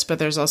artists, but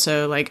there's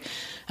also like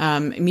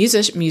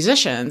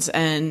musicians,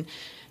 and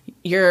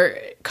your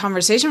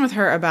conversation with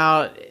her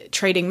about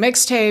trading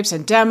mixtapes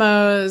and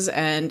demos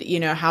and,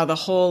 how the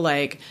whole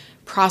like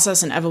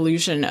process and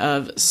evolution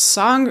of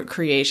song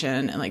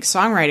creation and like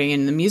songwriting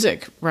and the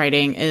music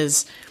writing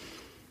is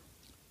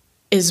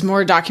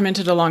more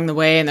documented along the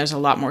way, and there's a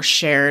lot more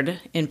shared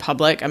in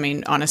public. I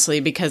mean, honestly,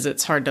 because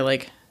it's hard to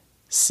like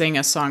sing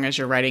a song as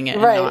you're writing it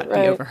and not be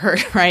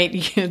overheard, right?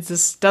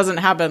 This doesn't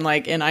happen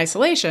like in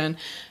isolation.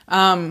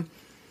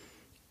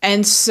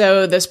 And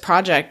so this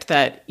project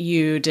that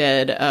you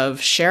did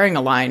of sharing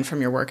a line from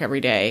your work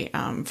every day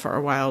for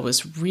a while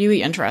was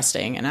really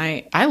interesting. And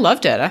I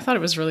loved it. I thought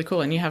it was really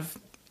cool. And you have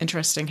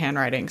interesting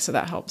handwriting, so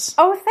that helps.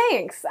 Oh,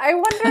 thanks. I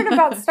wondered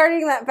about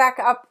starting that back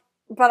up,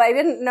 but I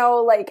didn't know,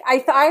 like,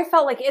 I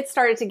felt like it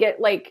started to get,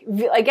 like,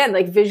 again,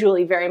 like,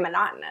 visually very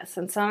monotonous.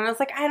 And so I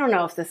was like, I don't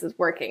know if this is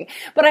working.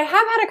 But I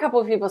have had a couple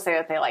of people say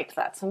that they liked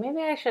that. So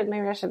maybe I should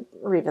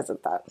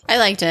revisit that. I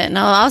liked it. And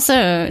I'll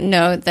also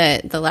note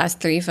that the last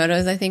 3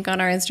 photos, I think, on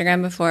our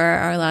Instagram before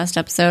our last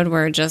episode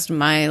were just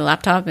my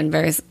laptop in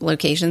various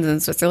locations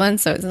in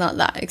Switzerland. So it's not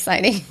that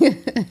exciting.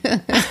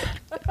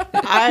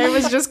 I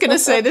was just going to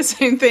say the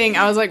same thing.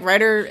 I was like,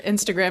 writer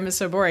Instagram is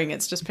so boring.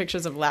 It's just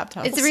pictures of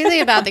laptops. It's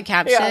really about the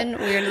caption,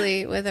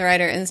 weirdly, with a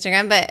writer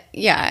Instagram. But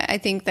yeah, I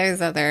think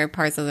there's other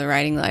parts of the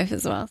writing life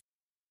as well.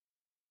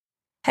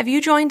 Have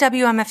you joined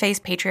WMFA's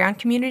Patreon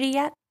community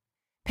yet?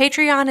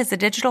 Patreon is a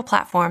digital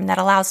platform that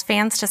allows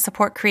fans to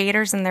support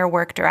creators and their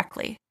work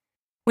directly.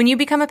 When you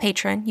become a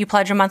patron, you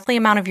pledge a monthly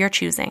amount of your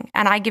choosing,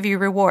 and I give you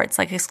rewards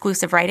like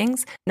exclusive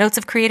writings, notes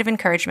of creative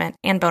encouragement,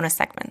 and bonus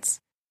segments,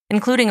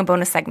 including a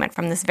bonus segment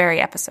from this very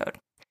episode.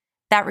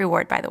 That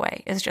reward, by the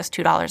way, is just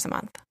 $2 a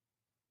month.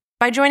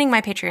 By joining my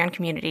Patreon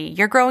community,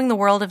 you're growing the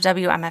world of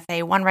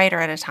WMFA one writer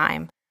at a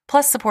time,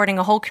 plus supporting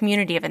a whole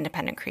community of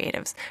independent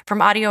creatives,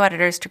 from audio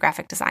editors to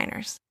graphic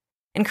designers.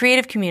 And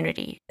creative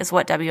community is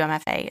what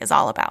WMFA is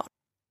all about.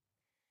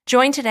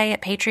 Join today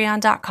at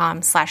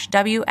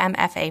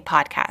patreon.com/WMFA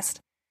podcast.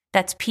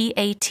 That's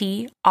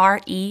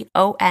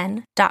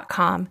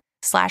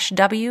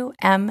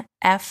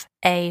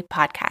patreon.com/WMFA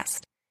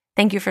podcast.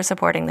 Thank you for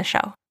supporting the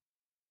show.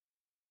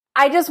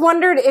 I just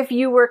wondered if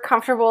you were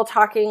comfortable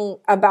talking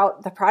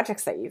about the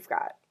projects that you've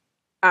got.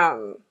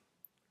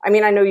 I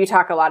mean, I know you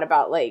talk a lot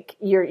about like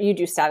you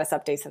do status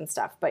updates and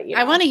stuff, but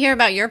I want to hear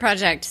about your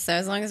project. So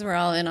as long as we're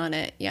all in on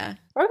it, yeah.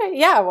 Okay,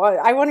 yeah. Well,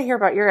 I want to hear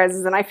about your guys',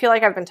 and I feel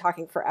like I've been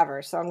talking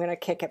forever, so I'm going to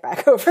kick it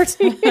back over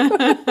to you.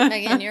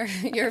 Megan,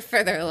 you're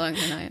further along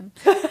than I am.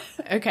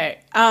 Okay.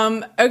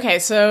 Okay.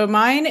 So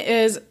mine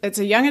it's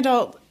a young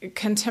adult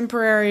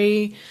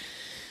contemporary.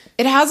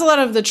 It has a lot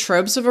of the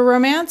tropes of a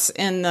romance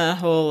in the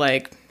whole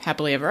like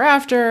happily ever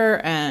after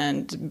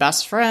and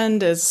best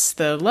friend is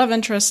the love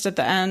interest at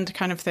the end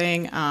kind of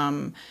thing.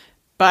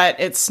 But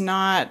it's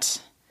not.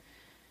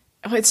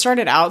 It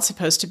started out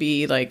supposed to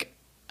be like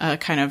a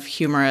kind of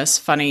humorous,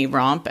 funny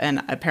romp,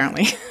 and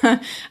apparently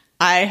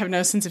I have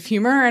no sense of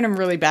humor and I'm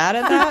really bad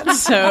at that.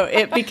 So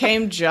it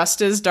became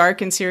just as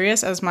dark and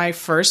serious as my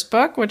first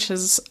book, which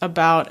is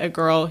about a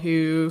girl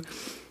who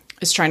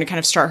is trying to kind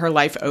of start her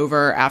life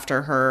over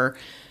after her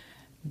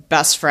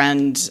best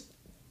friend's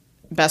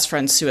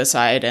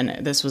suicide.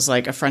 And this was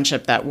like a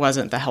friendship that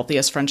wasn't the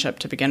healthiest friendship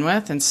to begin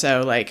with. And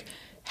so like,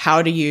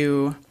 how do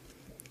you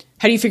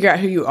figure out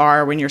who you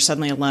are when you're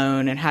suddenly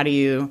alone? And how do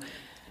you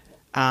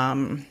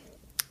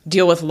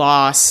deal with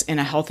loss in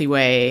a healthy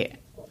way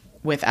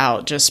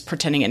without just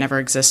pretending it never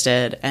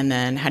existed? And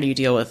then how do you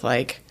deal with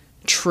like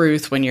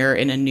truth when you're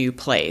in a new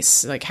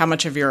place? Like how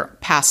much of your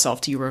past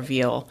self do you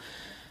reveal?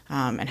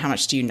 And how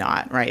much do you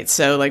not, right?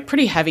 So like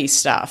pretty heavy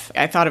stuff.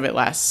 I thought of it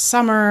last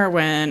summer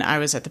when I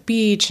was at the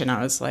beach and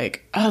I was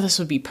like, oh, this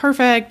would be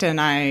perfect. And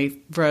I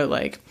wrote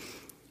like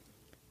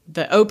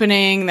the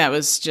opening that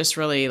was just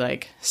really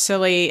like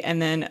silly.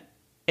 And then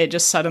it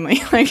just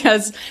suddenly, like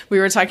as we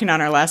were talking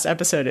on our last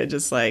episode, it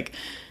just like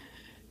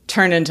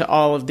turned into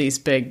all of these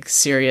big,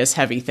 serious,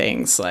 heavy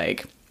things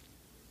like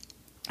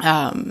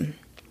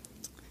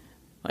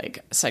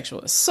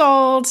sexual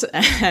assault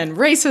and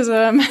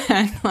racism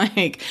and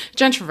like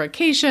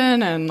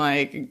gentrification and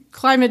like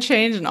climate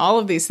change and all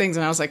of these things.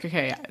 And I was like,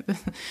 okay,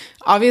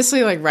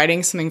 obviously like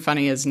writing something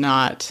funny is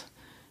not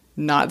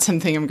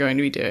something I'm going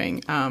to be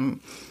doing.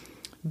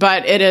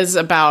 But it is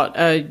about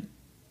a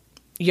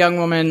young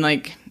woman,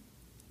 like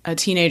a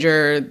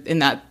teenager in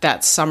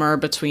that summer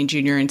between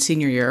junior and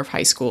senior year of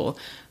high school.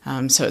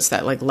 So it's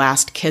that like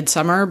last kid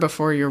summer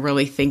before you're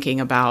really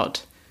thinking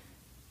about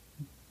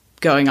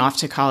going off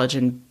to college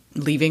and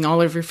leaving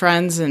all of your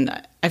friends. And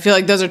I feel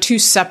like those are two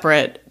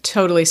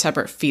totally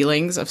separate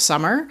feelings of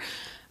summer.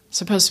 It's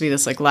supposed to be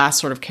this like last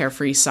sort of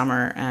carefree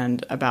summer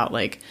and about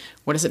like,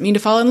 what does it mean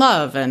to fall in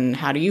love and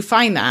how do you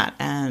find that?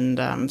 And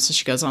so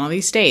she goes on all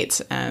these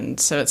dates. And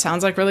so it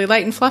sounds like really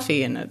light and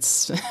fluffy and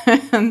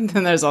and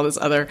then there's all this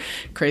other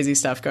crazy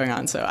stuff going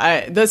on. So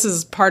this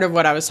is part of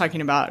what I was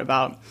talking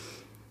about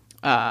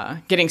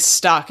getting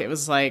stuck. It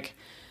was like,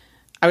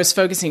 I was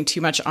focusing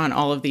too much on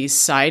all of these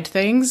side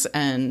things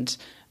and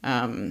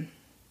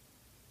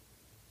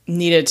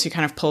needed to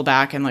kind of pull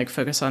back and like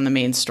focus on the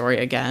main story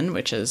again,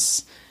 which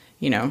is,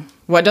 you know,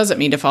 what does it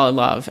mean to fall in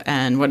love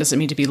and what does it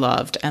mean to be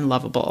loved and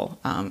lovable?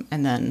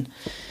 And then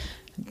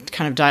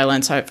kind of dial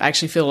in. So I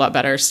actually feel a lot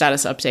better.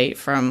 Status update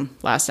from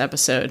last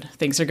episode.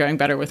 Things are going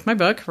better with my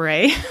book,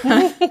 Ray.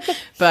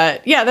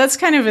 But yeah, that's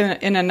kind of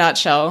in a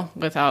nutshell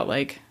without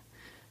like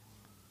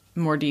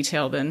more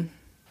detail than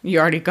you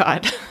already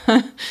got.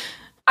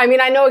 I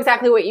mean, I know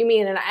exactly what you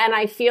mean. And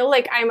I feel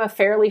like I'm a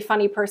fairly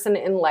funny person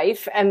in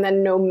life. And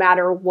then no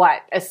matter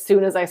what, as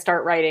soon as I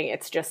start writing,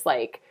 it's just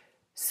like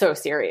so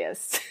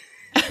serious.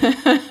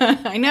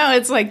 I know.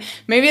 It's like,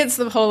 maybe it's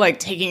the whole like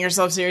taking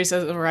yourself serious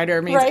as a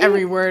writer means right?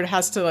 Every word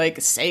has to like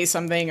say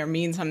something or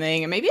mean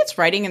something. And maybe it's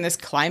writing in this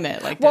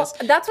climate like this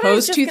that's what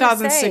post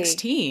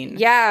 2016.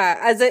 Yeah.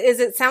 As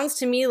it sounds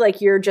to me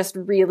like you're just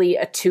really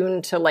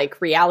attuned to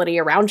like reality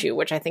around you,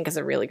 which I think is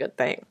a really good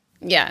thing.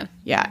 Yeah.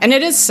 Yeah. And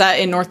it is set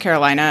in North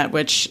Carolina,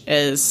 which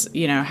is,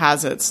 you know,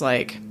 has its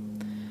like,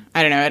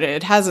 I don't know,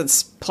 it has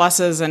its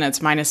pluses and its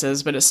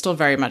minuses, but it's still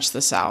very much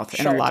the South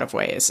in a lot of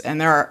ways.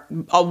 And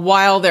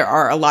while there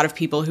are a lot of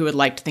people who would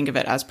like to think of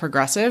it as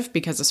progressive,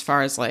 because as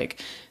far as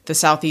like the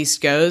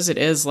Southeast goes, it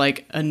is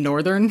like a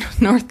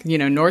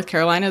North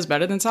Carolina is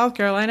better than South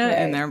Carolina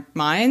in their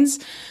minds.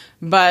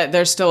 But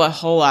there's still a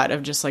whole lot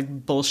of just like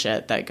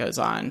bullshit that goes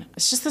on.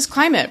 It's just this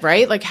climate,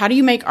 right? Like, how do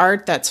you make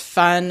art that's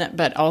fun,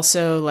 but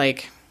also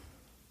like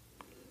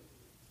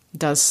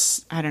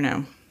I don't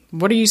know.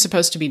 What are you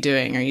supposed to be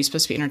doing? Are you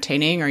supposed to be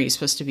entertaining? Are you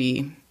supposed to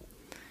be,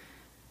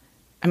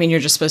 I mean,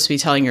 you're just supposed to be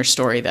telling your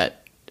story.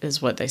 That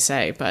is what they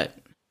say, but.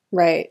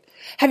 Right.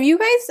 Have you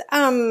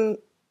guys,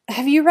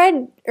 have you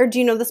read, or do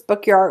you know this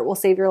book, Your Art Will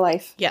Save Your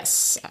Life?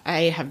 Yes,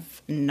 I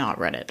have not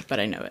read it, but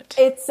I know it.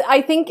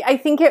 I think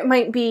it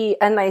might be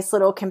a nice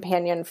little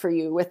companion for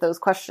you with those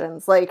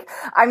questions. Like,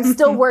 I'm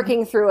still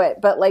working through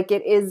it, but like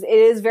it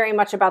is very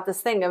much about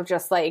this thing of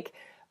just like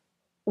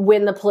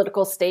when the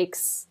political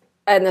stakes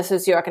and the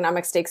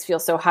socioeconomic stakes feel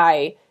so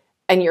high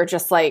and you're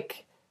just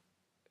like,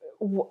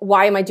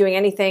 why am I doing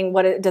anything?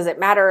 Does it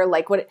matter?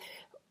 Like what,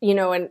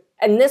 and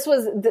this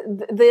was,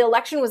 the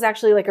election was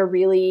actually like a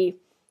really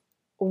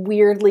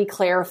weirdly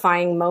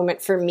clarifying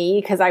moment for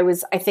me, because I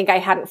think I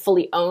hadn't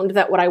fully owned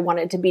that what I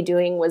wanted to be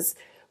doing was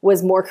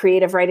more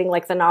creative writing,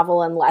 like the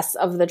novel, and less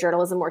of the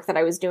journalism work that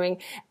I was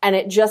doing. And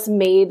it just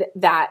made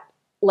that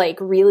like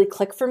really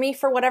click for me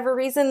for whatever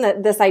reason,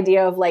 that this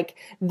idea of like,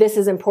 this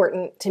is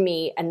important to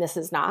me and this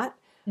is not.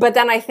 But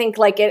then I think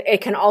like it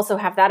can also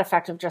have that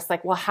effect of just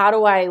like, well, how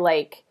do I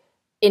like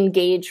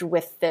engage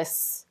with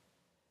this,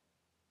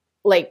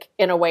 like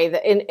in a way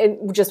that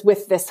in just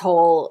with this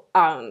whole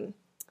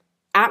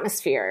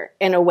atmosphere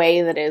in a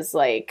way that is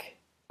like,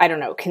 I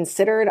don't know,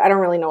 considered. I don't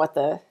really know what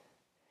the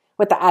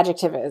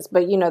adjective is,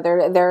 but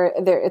there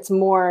it's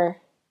more,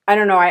 I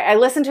don't know. I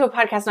listened to a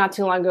podcast not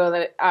too long ago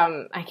that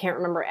I can't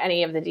remember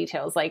any of the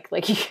details, like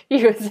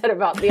you had said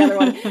about the other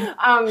one,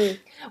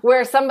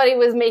 where somebody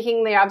was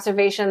making the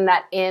observation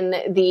that in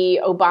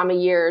the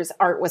Obama years,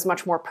 art was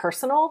much more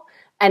personal,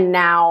 and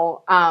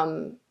now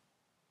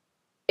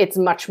it's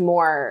much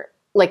more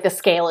like the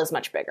scale is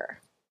much bigger.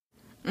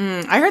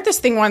 I heard this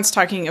thing once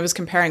it was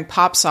comparing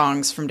pop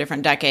songs from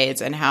different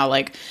decades, and how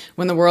like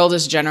when the world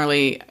is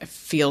generally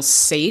feels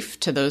safe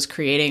to those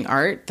creating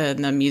art,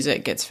 then the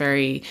music gets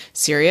very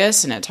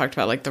serious. And it talked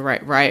about like the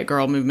Riot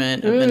Girl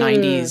movement of the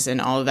 90s and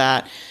all of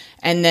that.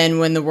 And then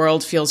when the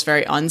world feels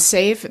very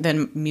unsafe,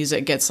 then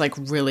music gets like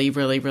really,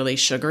 really, really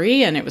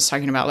sugary. And it was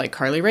talking about like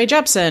Carly Rae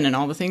Jepsen and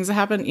all the things that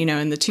happened,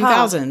 in the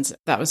 2000s.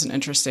 That was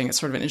it's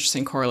sort of an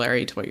interesting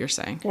corollary to what you're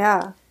saying.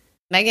 Yeah.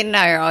 Megan and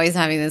I are always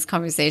having this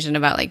conversation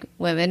about like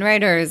women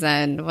writers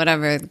and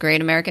whatever, the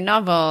Great American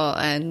Novel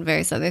and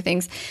various other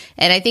things.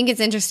 And I think it's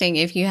interesting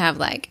if you have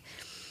like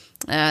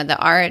the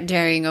art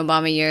during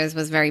Obama years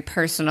was very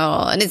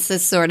personal. And it's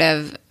this sort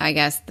of, I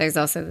guess there's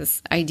also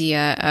this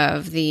idea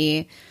of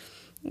the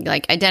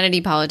like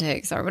identity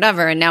politics or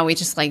whatever. And now we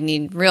just like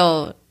need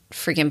real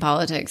freaking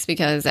politics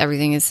because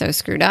everything is so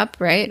screwed up,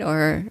 right?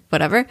 Or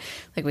whatever.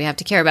 Like we have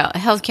to care about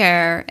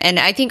healthcare. And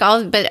I think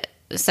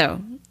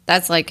so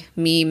that's like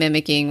me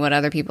mimicking what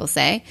other people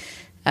say.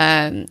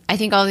 I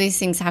think all these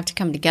things have to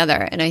come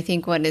together. And I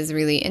think what is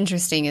really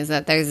interesting is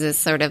that there's this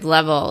sort of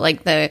level,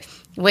 like the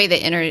way that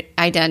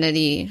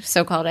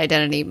so-called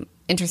identity,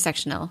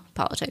 intersectional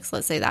politics,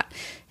 let's say that,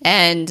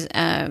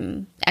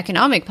 and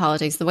economic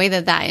politics, the way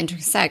that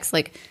intersects,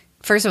 like,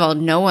 first of all,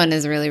 no one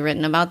has really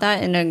written about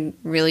that in a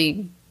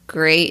really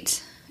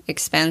great,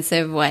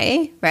 expansive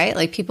way, right?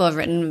 Like people have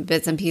written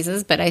bits and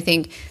pieces, but I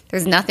think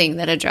there's nothing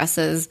that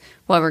addresses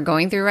what we're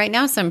going through right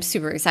now. So I'm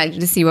super excited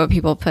to see what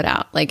people put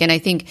out. Like, and I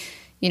think,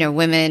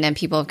 women and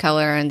people of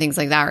color and things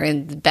like that are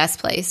in the best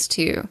place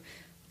to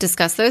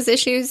discuss those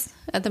issues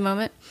at the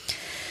moment.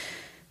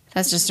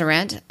 That's just a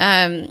rant.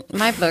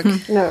 My book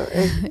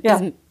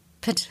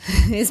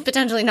is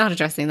potentially not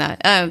addressing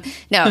that.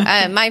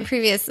 My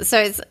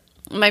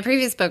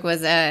previous book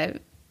was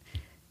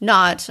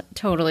not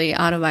totally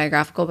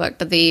autobiographical book,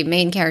 but the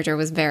main character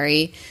was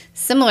very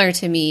similar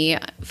to me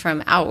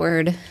from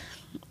outward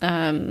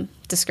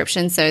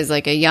description. So it's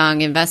like a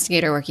young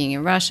investigator working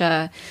in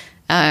Russia,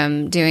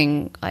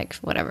 doing like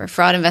whatever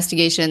fraud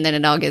investigation. Then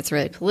it all gets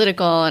really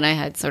political, and I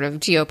had sort of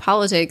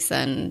geopolitics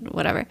and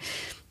whatever.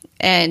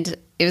 And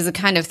it was a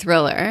kind of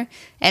thriller.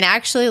 And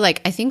actually,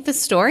 like, I think the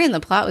story and the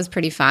plot was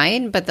pretty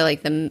fine, but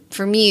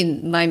for me,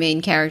 my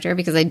main character,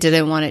 because I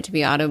didn't want it to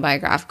be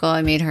autobiographical,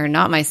 I made her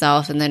not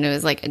myself. And then it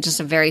was like just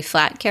a very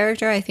flat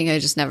character. I think I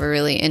just never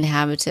really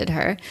inhabited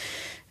her.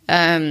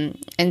 And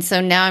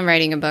so now I'm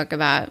writing a book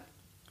about,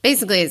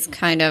 basically it's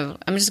kind of,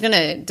 I'm just going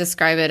to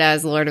describe it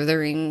as Lord of the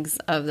Rings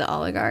of the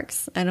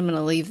oligarchs. And I'm going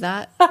to leave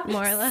that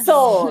more or less.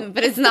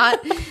 But it's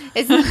not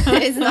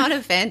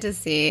a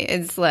fantasy.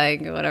 It's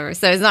like whatever.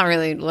 So it's not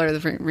really Lord of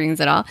the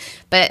Rings at all.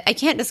 But I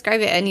can't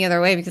describe it any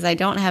other way because I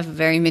don't have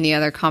very many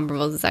other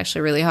comparables. It's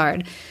actually really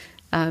hard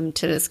to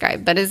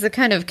describe. But it's a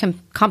kind of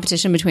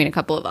competition between a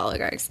couple of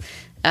oligarchs.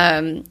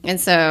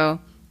 And so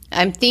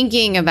I'm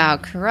thinking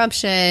about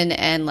corruption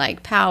and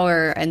like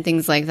power and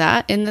things like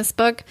that in this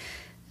book.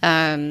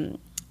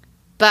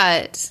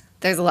 But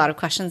there's a lot of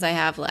questions I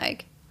have,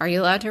 like, are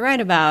you allowed to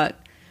write about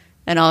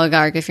an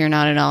oligarch if you're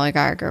not an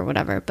oligarch or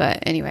whatever?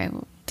 But anyway,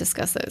 we'll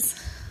discuss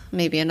those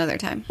maybe another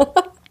time.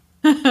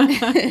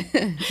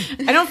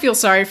 I don't feel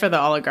sorry for the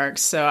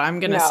oligarchs, so I'm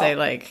going to say,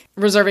 like,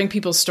 reserving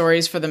people's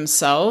stories for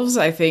themselves.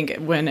 I think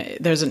when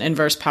there's an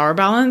inverse power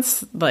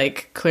balance,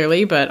 like,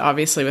 clearly, but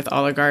obviously with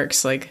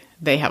oligarchs, like,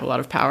 they have a lot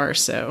of power,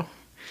 so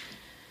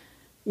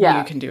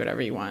you can do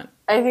whatever you want.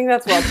 I think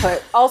that's well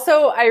put.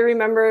 Also, I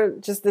remember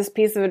just this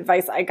piece of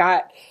advice I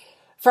got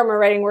from a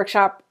writing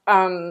workshop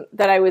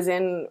that I was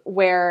in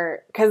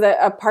where, because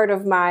a part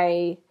of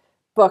my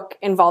book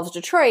involves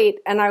Detroit,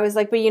 and I was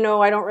like, but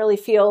I don't really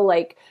feel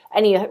like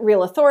any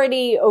real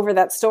authority over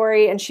that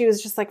story. And she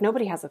was just like,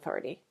 nobody has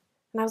authority.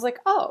 And I was like,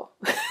 oh.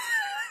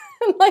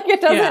 Like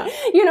it doesn't,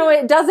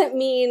 it doesn't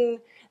mean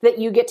that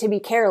you get to be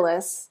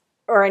careless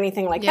or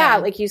anything like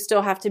that. Like you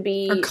still have to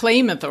be or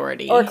claim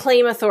authority.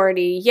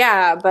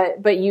 Yeah,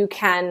 but you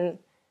can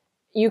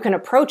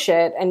approach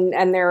it,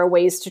 and there are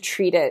ways to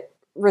treat it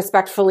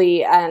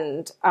respectfully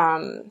and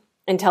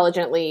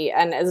intelligently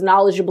and as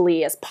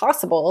knowledgeably as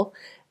possible,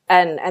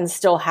 and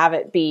still have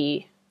it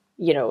be,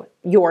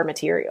 your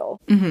material.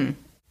 Mm-hmm.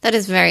 That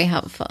is very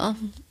helpful.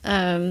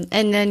 And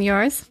then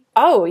yours?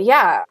 Oh,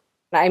 yeah.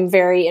 I'm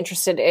very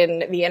interested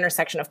in the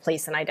intersection of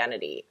place and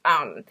identity.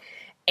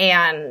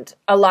 And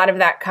a lot of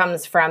that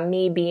comes from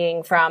me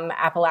being from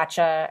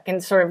Appalachia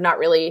and sort of not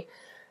really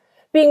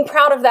being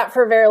proud of that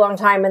for a very long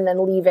time, and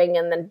then leaving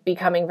and then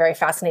becoming very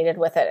fascinated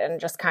with it and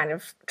just kind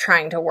of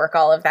trying to work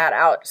all of that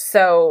out.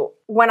 So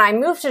when I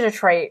moved to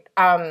Detroit,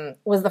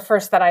 was the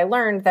first that I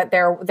learned that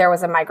there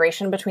was a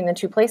migration between the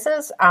two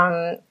places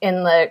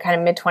in the kind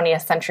of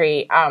mid-20th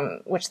century,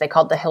 which they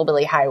called the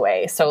Hillbilly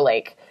Highway. So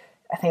like,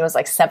 I think it was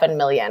like 7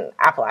 million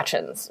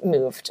Appalachians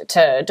moved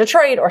to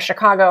Detroit or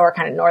Chicago or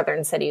kind of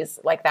northern cities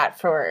like that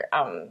for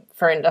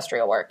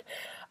industrial work.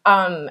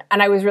 And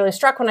I was really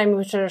struck when I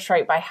moved to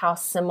Detroit by how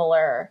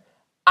similar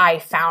I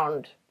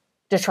found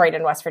Detroit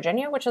and West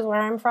Virginia, which is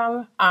where I'm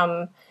from.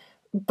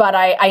 But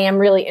I am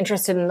really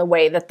interested in the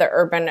way that the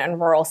urban and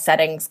rural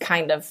settings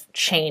kind of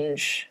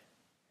change,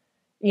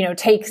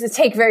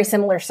 take very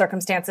similar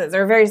circumstances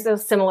or very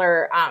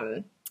similar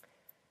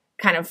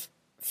kind of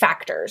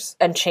factors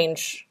and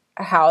change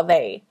how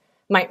they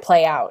might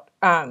play out.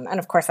 And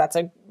of course, that's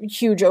a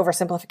huge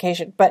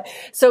oversimplification. But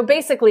so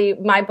basically,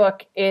 my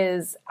book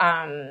is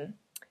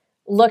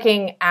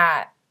looking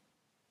at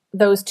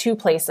those two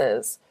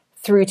places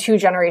through two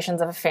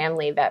generations of a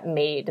family that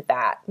made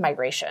that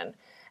migration.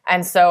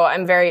 And so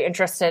I'm very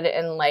interested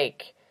in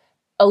like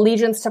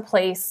allegiance to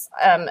place,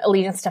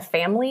 allegiance to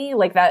family.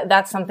 Like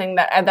that's something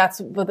that's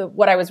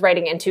what I was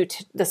writing into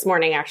this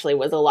morning actually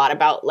was a lot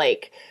about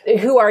like,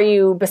 who are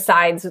you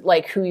besides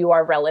like who you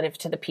are relative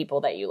to the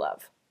people that you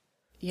love?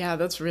 Yeah,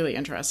 that's really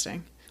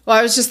interesting. Well,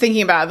 I was just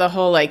thinking about the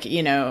whole like,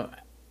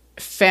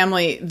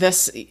 family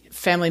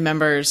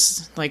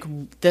members, like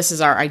this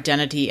is our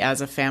identity as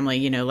a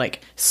family,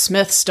 like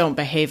Smiths don't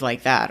behave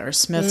like that, or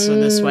Smiths are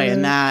this way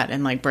and that,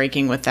 and like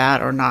breaking with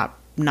that or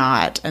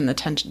not, and the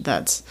tension.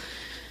 That's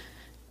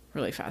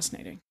really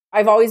fascinating.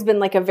 I've always been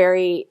like a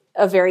very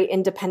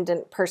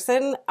independent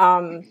person.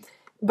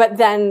 But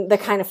then the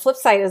kind of flip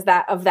side is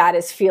that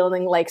is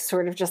feeling like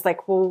sort of just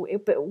like, well,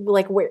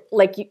 like where,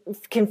 like you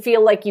can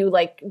feel like you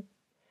like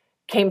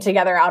came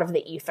together out of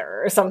the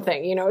ether or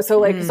something, So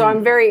like, so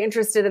I'm very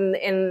interested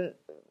in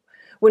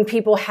when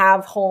people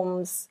have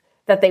homes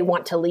that they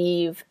want to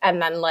leave,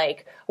 and then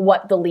like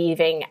what the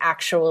leaving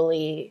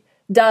actually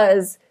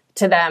does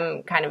to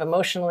them kind of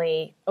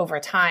emotionally over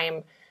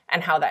time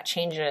and how that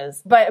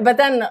changes. But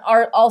then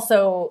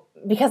also,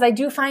 because I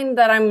do find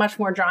that I'm much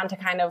more drawn to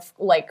kind of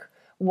like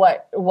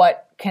what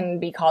can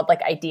be called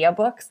like idea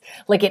books.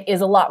 Like it is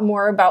a lot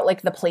more about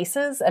like the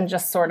places and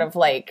just sort of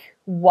like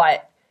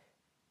what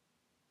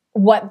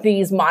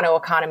these mono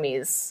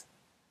economies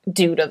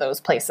do to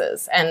those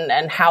places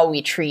and how we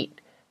treat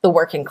the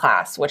working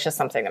class, which is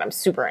something that I'm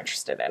super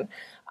interested in,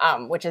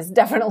 which is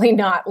definitely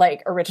not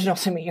like original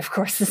to me. Of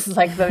course, this is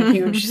like the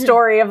huge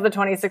story of the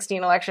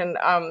 2016 election.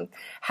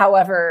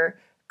 However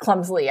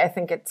clumsily I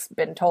think it's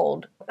been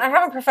told. I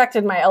haven't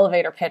perfected my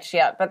elevator pitch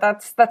yet, but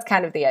that's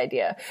kind of the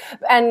idea.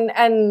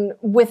 And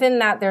within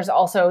that, there's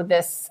also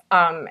this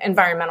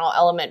environmental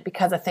element,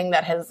 because a thing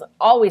that has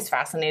always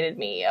fascinated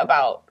me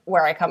about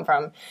where I come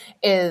from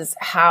is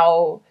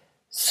how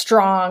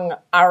strong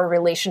our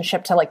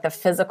relationship to like the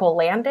physical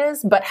land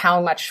is, but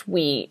how much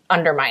we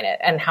undermine it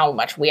and how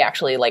much we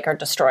actually like are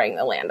destroying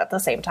the land at the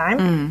same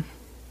time.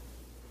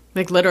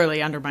 Like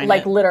literally undermine it.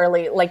 Like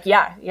literally, like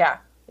yeah.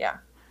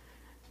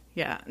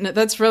 Yeah, no,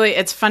 that's really,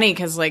 it's funny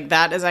because like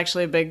that is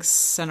actually a big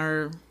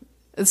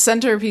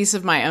centerpiece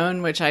of my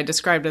own, which I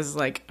described as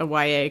like a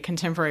YA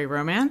contemporary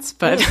romance.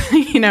 But,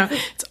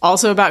 it's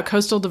also about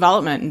coastal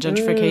development and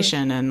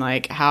gentrification and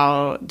like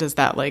how does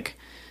that like,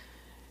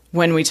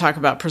 when we talk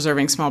about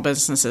preserving small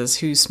businesses,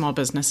 whose small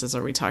businesses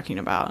are we talking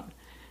about?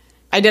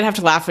 I did have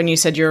to laugh when you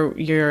said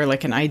you're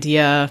like an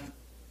idea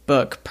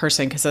book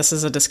person, because this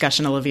is a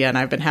discussion Olivia and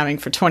I've been having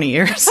for 20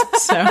 years.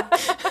 So...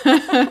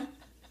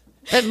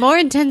 But more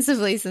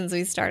intensively since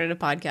we started a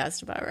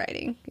podcast about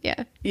writing.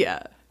 Yeah.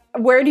 Yeah.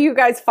 Where do you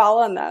guys fall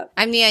on that?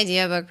 I'm the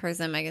idea book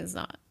person. Megan's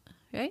not.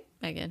 Right,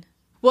 Megan?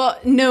 Well,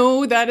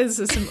 no, that is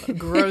a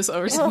gross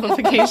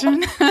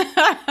oversimplification.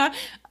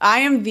 I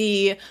am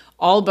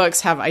all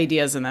books have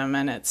ideas in them,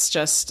 and it's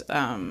just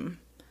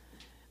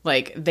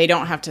like they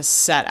don't have to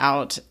set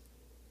out.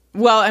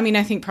 Well, I mean,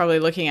 I think probably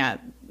looking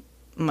at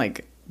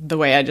like the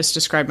way I just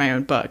described my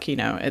own book,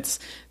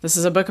 this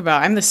is a book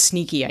about, I'm the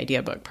sneaky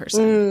idea book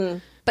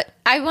person. But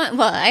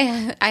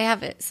I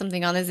have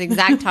something on this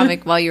exact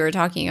topic while you were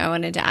talking I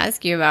wanted to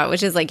ask you about,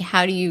 which is like,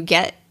 how do you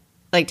get,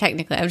 like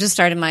technically, I've just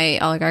started my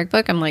oligarch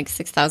book. I'm like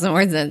 6,000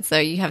 words in, so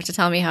you have to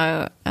tell me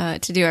how to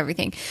do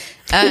everything.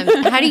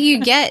 How do you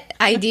get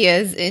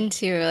ideas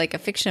into like a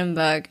fiction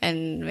book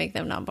and make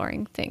them not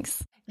boring?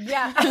 Thanks.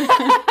 Yeah.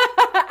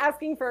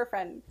 Asking for a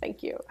friend.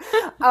 Thank you.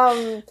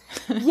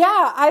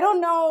 Yeah, I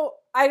don't know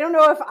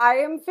if I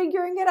am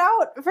figuring it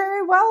out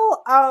very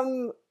well.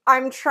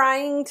 I'm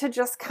trying to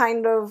just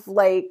kind of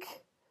like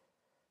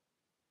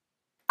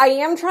I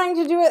am trying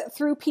to do it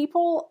through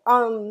people.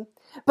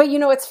 But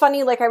it's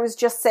funny, like I was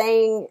just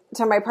saying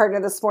to my partner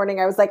this morning,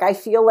 I was like, I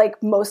feel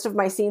like most of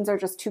my scenes are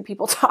just two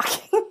people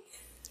talking.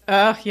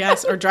 Oh,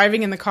 yes. Or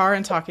driving in the car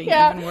and talking,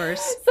 even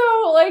worse.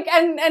 So like,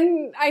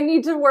 and I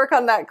need to work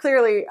on that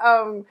clearly.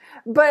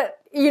 But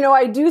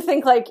I do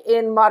think like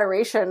in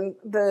moderation,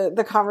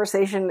 the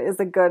conversation is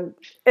a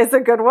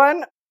good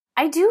one.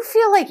 I do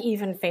feel like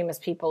even famous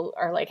people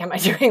are like, am I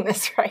doing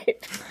this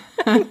right?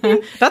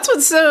 That's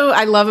what's so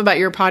I love about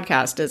your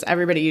podcast is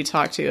everybody you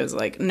talk to is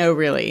like, no,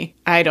 really,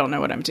 I don't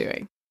know what I'm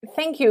doing.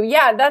 Thank you.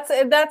 Yeah,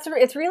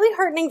 it's really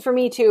heartening for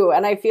me too.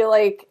 And I feel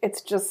like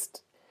it's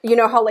just,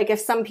 how like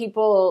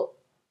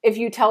if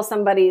you tell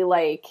somebody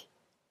like,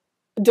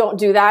 don't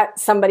do that,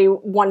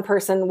 one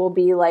person will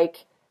be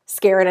like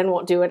scared and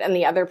won't do it. And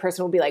the other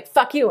person will be like,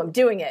 fuck you, I'm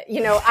doing it.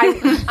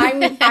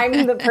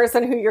 I'm the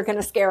person who you're going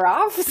to scare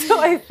off. So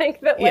I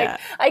think that like,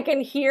 I can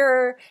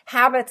hear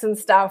habits and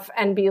stuff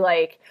and be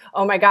like,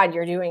 oh my God,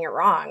 you're doing it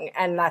wrong.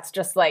 And that's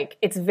just like,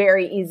 it's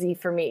very easy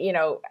for me.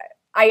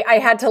 I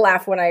had to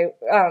laugh when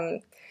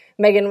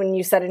Megan, when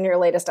you said in your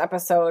latest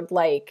episode,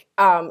 like,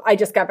 I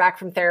just got back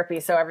from therapy,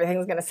 so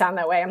everything's going to sound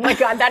that way. I'm like,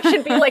 God, that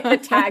should be like the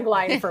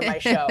tagline for my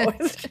show.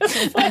 It's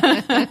just like,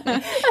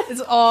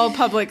 it's all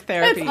public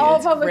therapy. It's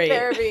all public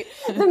therapy.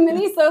 The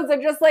minisodes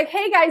are just like,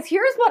 hey guys,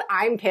 here's what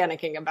I'm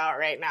panicking about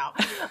right now.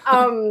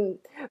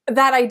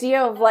 That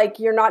idea of like,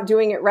 you're not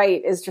doing it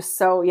right is just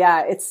so,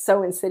 it's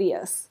so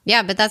insidious.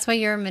 Yeah, but that's why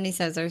your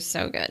minisodes are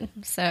so good.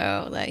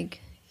 So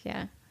like,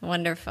 yeah,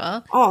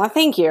 wonderful. Oh,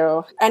 thank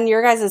you. And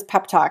your guys'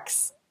 pep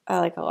talks, I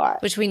like a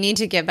lot. Which we need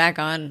to get back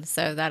on.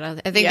 So that I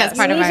think that's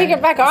part of our to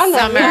get back on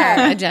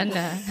summer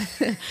agenda.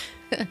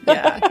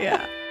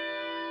 Yeah.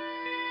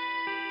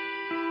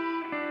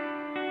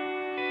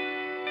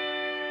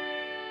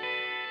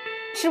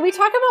 Should we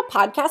talk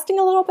about podcasting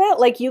a little bit?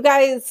 Like you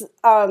guys,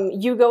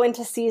 you go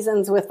into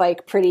seasons with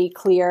like pretty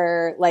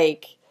clear,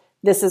 like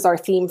this is our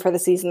theme for the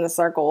season, this is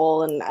our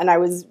goal. And I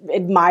was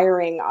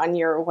admiring on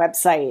your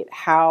website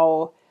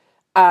how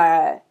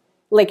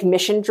like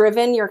mission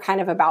driven your kind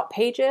of about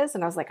pages.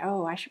 And I was like,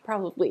 oh, I should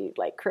probably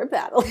like crib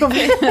that a little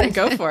bit.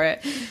 Go for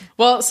it.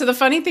 Well, so the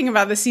funny thing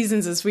about the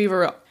seasons is we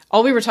were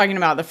talking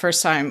about the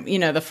first time,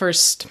 the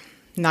first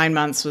 9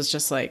 months was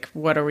just like,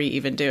 what are we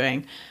even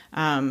doing?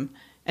 And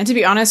to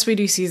be honest, we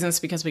do seasons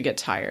because we get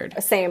tired.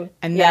 Same.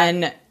 And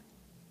then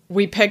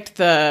we picked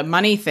the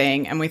money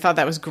thing and we thought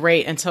that was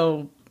great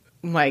until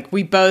like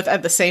we both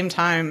at the same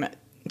time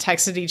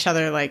texted each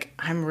other like,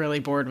 I'm really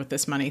bored with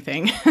this money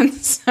thing. And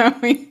so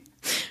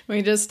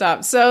we just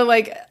stopped. So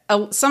like a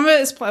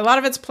lot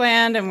of it's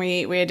planned, and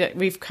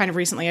we've kind of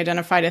recently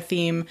identified a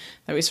theme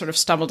that we sort of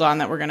stumbled on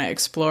that we're going to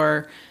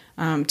explore,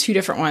 2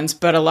 different ones.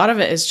 But a lot of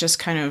it is just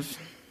kind of,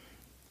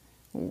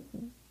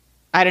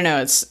 I don't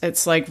know.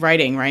 It's like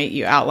writing, right?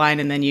 You outline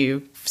and then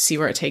you see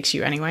where it takes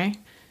you anyway.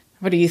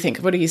 What do you think?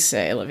 What do you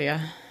say,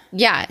 Olivia?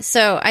 Yeah.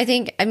 So I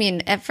think,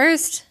 at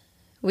first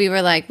we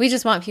were like, we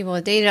just want people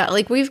with data.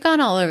 Like we've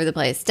gone all over the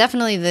place.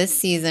 Definitely this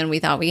season, we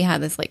thought we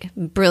had this like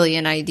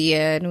brilliant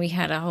idea and we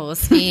had a whole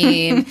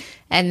scheme.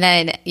 And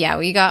then,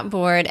 we got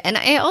bored. And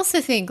I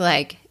also think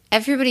like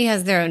everybody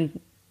has their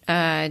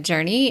own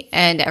journey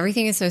and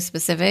everything is so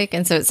specific.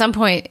 And so at some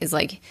point is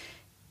like,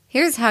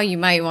 here's how you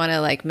might want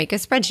to like make a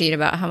spreadsheet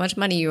about how much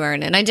money you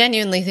earn. And I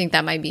genuinely think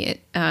that might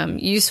be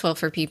useful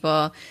for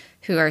people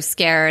who are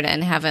scared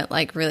and haven't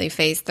like really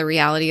faced the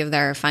reality of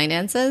their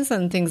finances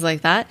and things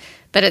like that.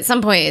 But at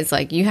some point it's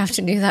like, you have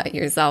to do that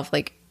yourself.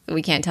 Like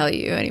we can't tell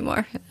you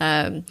anymore.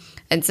 And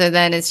so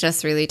then it's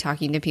just really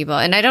talking to people.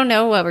 And I don't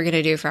know what we're going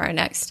to do for our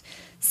next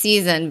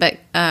season, but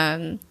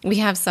we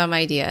have some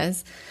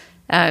ideas.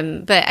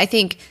 But I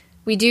think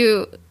we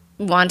do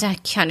want to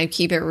kind of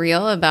keep it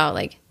real about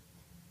like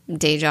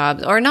day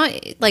jobs, or not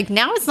like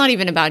now it's not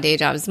even about day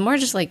jobs. It's more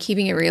just like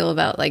keeping it real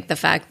about like the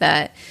fact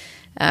that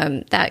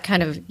that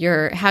kind of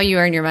how you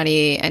earn your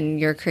money and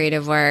your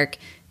creative work.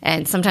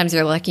 And sometimes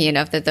you're lucky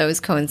enough that those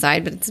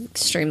coincide, but it's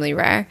extremely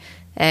rare.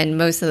 And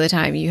most of the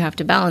time you have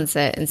to balance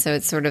it. And so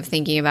it's sort of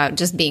thinking about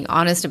just being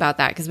honest about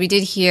that. Because we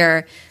did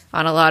hear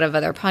on a lot of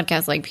other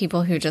podcasts, like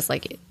people who just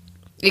like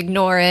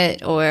ignore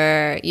it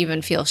or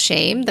even feel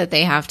shame that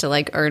they have to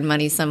like earn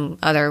money some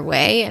other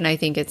way. And I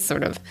think it's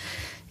sort of,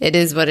 it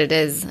is what it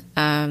is.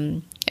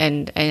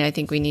 And I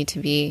think we need to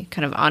be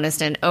kind of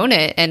honest and own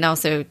it, and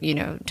also,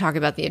 talk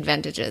about the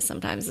advantages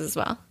sometimes as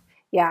well.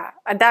 Yeah,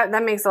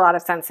 that makes a lot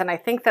of sense. And I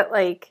think that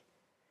like,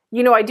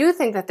 I do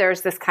think that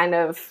there's this kind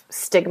of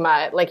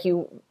stigma, like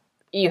you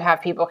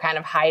have people kind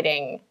of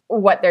hiding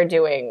what they're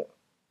doing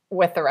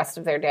with the rest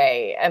of their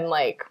day. And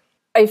like,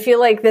 I feel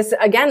like this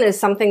again is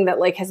something that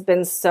like has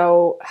been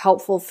so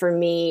helpful for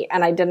me,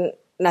 and I didn't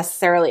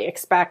necessarily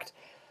expect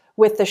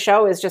with the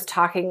show, is just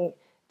talking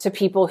to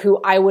people who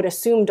I would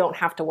assume don't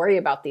have to worry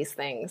about these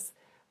things.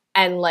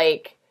 And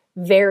like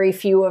very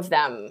few of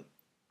them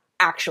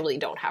actually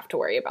don't have to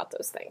worry about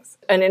those things.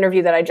 An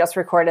interview that I just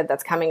recorded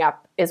that's coming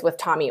up is with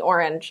Tommy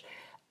Orange.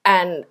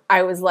 And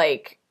I was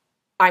like,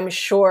 I'm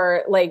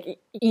sure like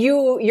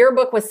your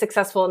book was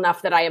successful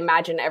enough that I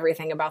imagine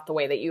everything about the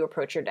way that you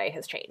approach your day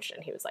has changed.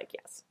 And he was like,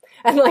 yes.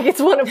 And like, it's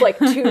one of like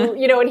two,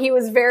 and he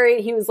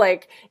was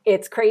like,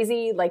 it's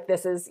crazy. Like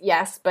this is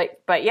yes,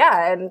 but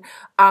yeah.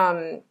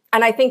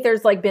 And I think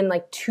there's like been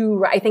like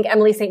two, I think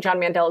Emily St. John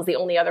Mandel is the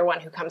only other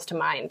one who comes to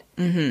mind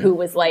who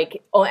was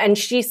like, and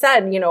she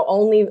said,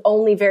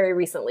 only very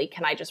recently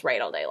can I just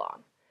write all day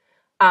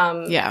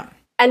long. Yeah.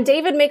 And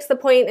David makes the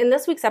point in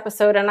this week's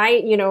episode, and I,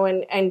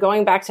 and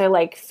going back to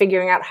like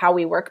figuring out how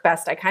we work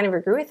best, I kind of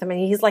agree with him. And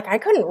he's like, I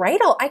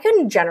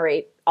couldn't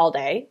generate all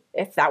day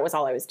if that was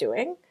all I was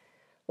doing.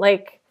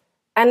 Like,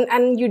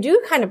 and you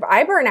do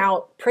I burn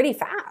out pretty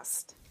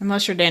fast.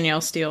 Unless you're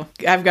Danielle Steele.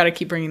 I've got to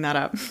keep bringing that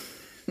up.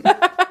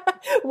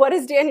 What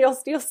is Danielle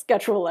Steele's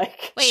schedule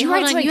like? Wait, hold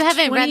on. Like you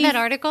haven't read that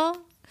article?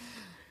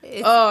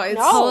 It's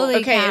holy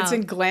okay. cow. It's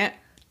in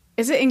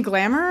Is it in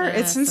Glamour? Yeah,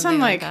 it's in some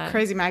like that.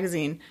 crazy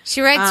magazine.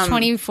 She writes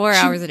 24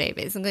 hours a day.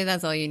 Basically,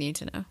 that's all you need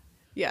to know.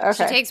 Yeah,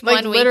 okay. She takes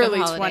like 1 week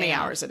literally of holiday 20 off.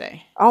 hours a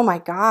day. Oh my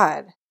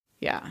God.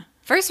 Yeah.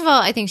 First of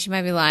all, I think she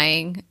might be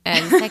lying,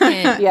 and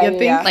second,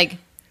 Yeah.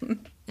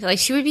 like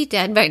she would be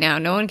dead by now.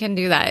 No one can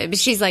do that. But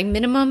she's like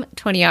minimum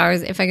 20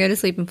 hours. If I go to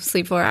sleep and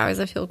sleep 4 hours,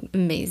 I feel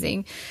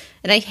amazing.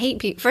 And I hate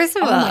people. First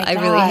of all, I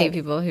really hate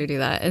people who do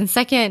that. And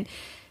second,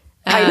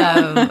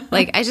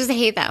 like I just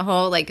hate that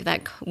whole like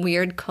that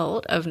weird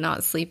cult of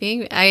not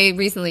sleeping. I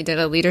recently did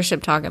a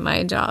leadership talk at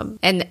my job,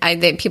 and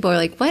people are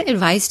like, "What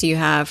advice do you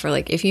have for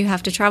like if you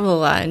have to travel a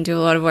lot and do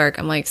a lot of work?"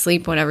 I'm like,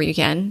 "Sleep whenever you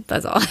can."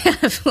 That's all I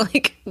have.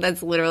 Like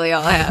that's literally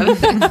all I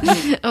have.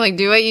 I'm like,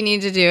 do what you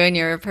need to do in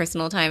your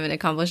personal time and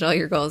accomplish all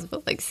your goals,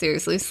 but like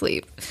seriously,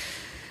 sleep.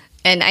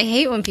 And I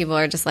hate when people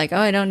are just like, "Oh,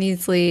 I don't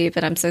need sleep,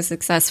 and I'm so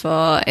successful."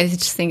 I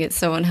just think it's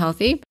so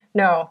unhealthy.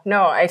 No,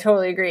 I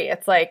totally agree.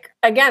 It's like,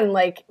 again,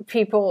 like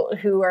people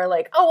who are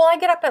like, oh, well, I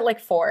get up at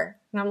like 4.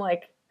 And I'm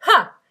like,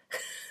 huh.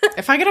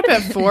 If I get up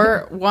at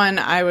 4,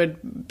 I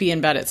would be in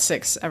bed at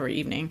 6 every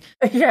evening.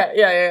 Yeah.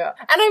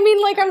 And I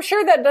mean, like, I'm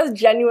sure that does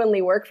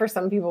genuinely work for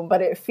some people,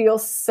 but it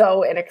feels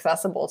so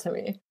inaccessible to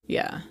me.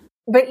 Yeah.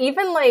 But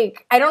even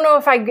like, I don't know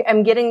if I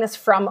am getting this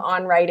from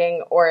On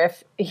Writing or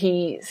if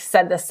he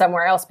said this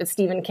somewhere else, but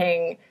Stephen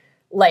King,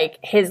 like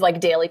his like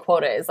daily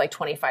quota is like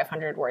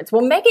 2,500 words.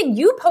 Well, Megan,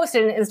 you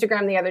posted an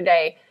Instagram the other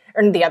day,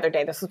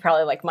 this was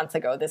probably like months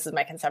ago. This is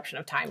my conception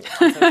of time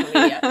on social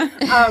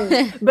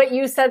media. But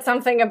you said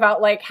something about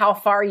like how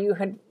far you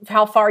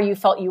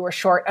felt you were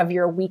short of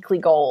your weekly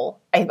goal.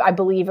 I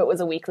believe it was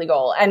a weekly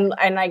goal. And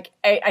like,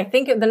 I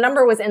think the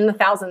number was in the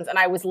thousands, and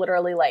I was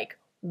literally like,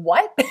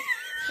 what?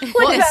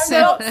 Like that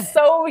felt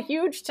so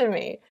huge to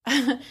me.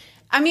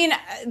 I mean,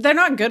 they're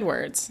not good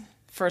words.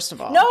 First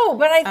of all, no,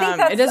 but I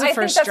think it is a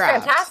first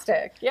draft.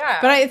 Fantastic. Yeah,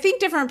 but I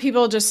think different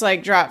people just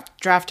like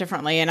draft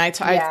differently, and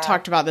I've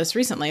talked about this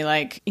recently.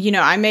 Like,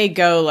 I may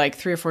go like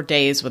 3 or 4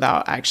 days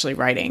without actually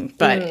writing,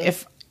 but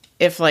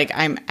if like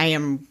I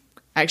am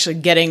actually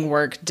getting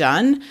work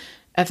done,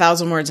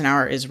 1,000 words an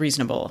hour is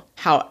reasonable.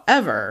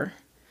 However,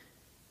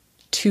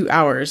 2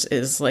 hours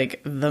is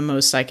like the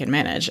most I can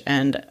manage,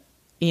 and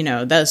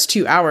those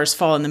 2 hours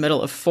fall in the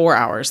middle of 4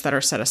 hours that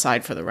are set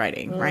aside for the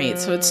writing, right?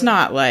 So it's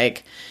not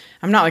like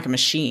I'm not like a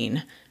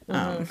machine,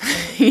 but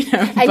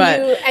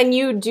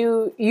you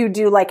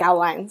do like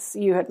outlines,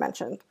 you had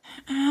mentioned.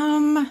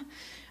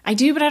 I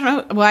do, but I don't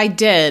know. Well, I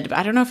did, but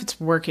I don't know if it's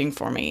working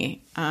for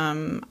me.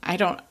 I'm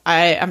trying.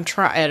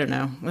 I don't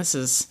know. This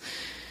is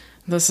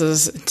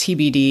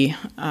TBD.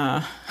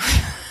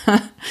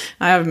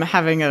 I'm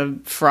having a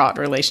fraught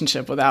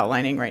relationship with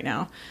outlining right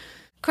now.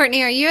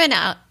 Courtney, are you an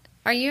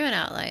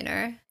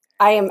outliner?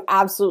 I am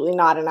absolutely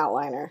not an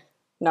outliner.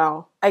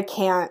 No, I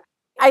can't.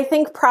 I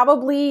think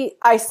probably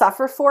I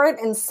suffer for it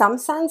in some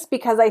sense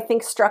because I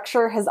think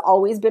structure has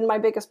always been my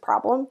biggest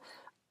problem.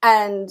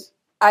 And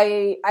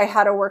I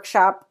had a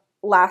workshop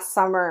last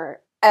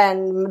summer,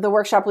 and the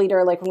workshop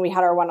leader, like when we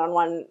had our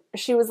one-on-one,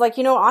 she was like,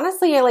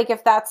 honestly, like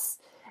if that's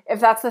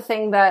the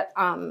thing that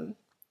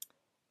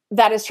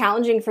that is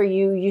challenging for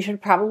you, you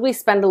should probably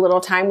spend a little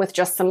time with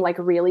just some like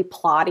really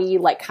plotty,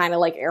 like kind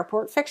of like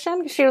airport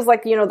fiction. She was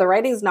like, the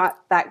writing's not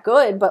that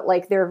good, but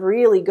like they're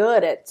really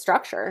good at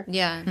structure.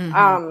 Yeah.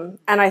 Mm-hmm.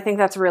 And I think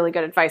that's really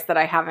good advice that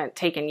I haven't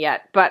taken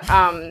yet. But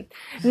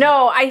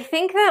no, I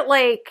think that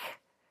like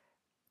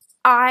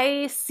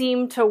I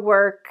seem to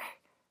work,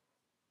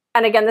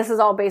 and again, this is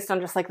all based on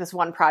just like this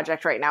one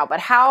project right now, but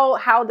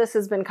how this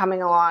has been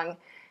coming along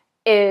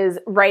is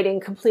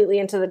writing completely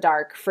into the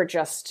dark for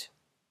just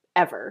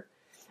ever.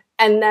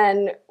 And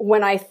then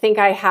when I think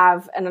I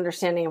have an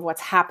understanding of what's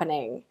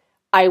happening,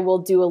 I will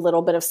do a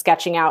little bit of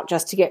sketching out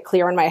just to get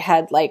clear in my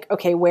head, like,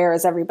 okay, where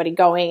is everybody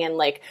going? And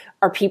like,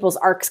 are people's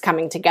arcs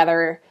coming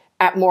together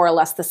at more or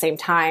less the same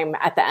time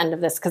at the end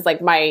of this? Cause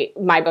like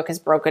my book is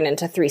broken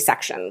into 3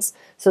 sections.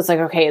 So it's like,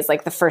 okay, is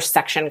like the first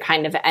section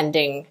kind of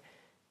ending,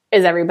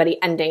 is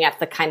everybody ending at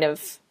the kind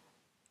of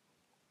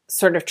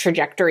sort of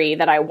trajectory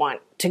that I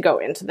want to go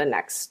into the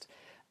next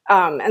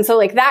And so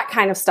like that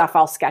kind of stuff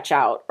I'll sketch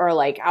out or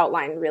like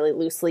outline really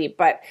loosely.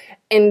 But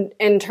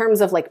in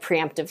terms of like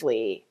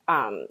preemptively,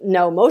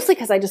 no, mostly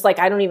because I just like,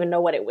 I don't even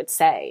know what it would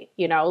say,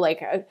 you know,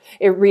 like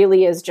it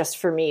really is just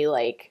for me,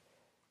 like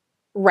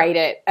write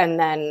it and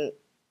then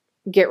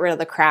get rid of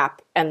the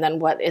crap. And then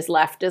what is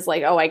left is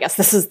like, oh, I guess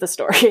this is the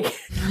story.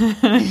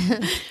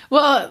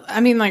 Well,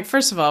 I mean, like,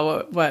 first of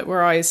all, what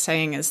we're always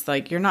saying is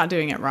like, you're not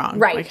doing it wrong.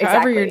 Right. Like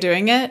however exactly. you're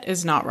doing it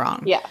is not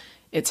wrong. Yeah.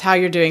 It's how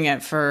you're doing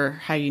it for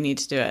how you need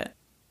to do it.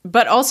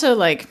 But also,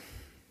 like,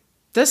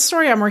 this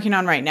story I'm working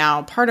on right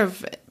now, part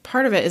of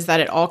it is that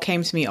it all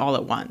came to me all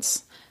at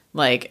once.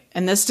 Like,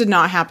 and this did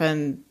not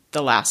happen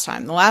the last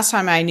time. The last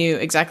time I knew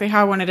exactly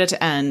how I wanted it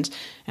to end,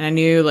 and I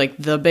knew, like,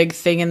 the big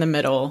thing in the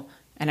middle,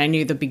 and I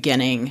knew the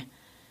beginning,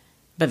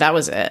 but that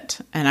was it.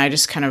 And I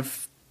just kind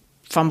of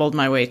fumbled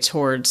my way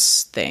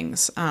towards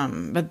things.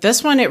 But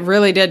this one, it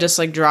really did just,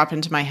 like, drop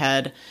into my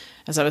head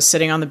as I was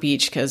sitting on the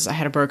beach because I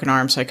had a broken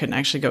arm, so I couldn't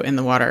actually go in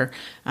the water.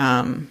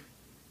 I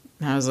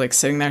was like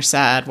sitting there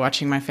sad,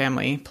 watching my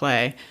family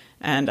play,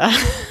 and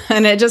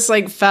it just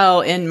like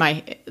fell in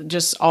my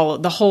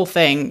the whole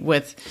thing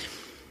with,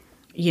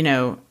 you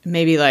know,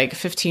 maybe like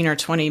 15 or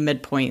 20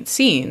 midpoint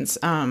scenes.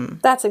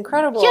 That's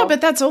incredible. Yeah, but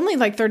that's only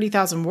like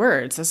 30,000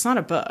 words. That's not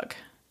a book.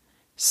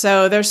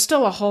 So there's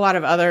still a whole lot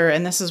of other,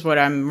 and this is what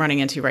I'm running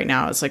into right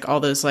now. It's like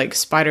all those like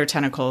spider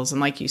tentacles, and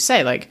like you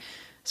say, like.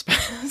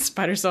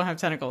 Spiders don't have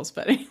tentacles,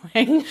 but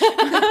anyway.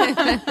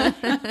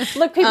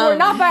 Look, people are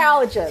not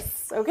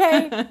biologists,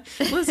 okay?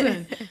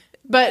 Listen.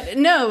 But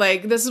no,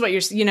 like, this is what you're,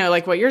 you know,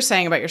 like what you're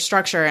saying about your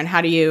structure and how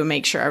do you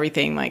make sure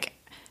everything, like,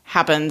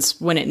 happens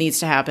when it needs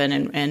to happen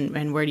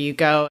and where do you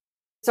go?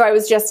 So I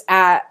was just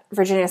at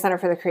Virginia Center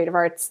for the Creative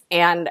Arts,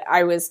 and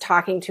I was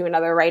talking to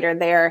another writer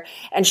there,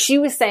 and she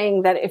was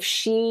saying that if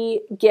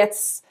she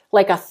gets,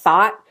 like, a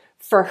thought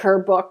for her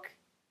book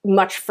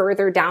much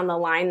further down the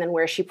line than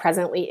where she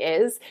presently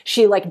is,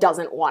 she like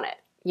doesn't want it.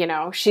 You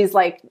know, she's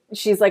like,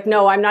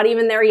 no, I'm not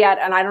even there yet.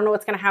 And I don't know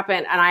what's going to happen.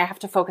 And I have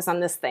to focus on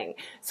this thing.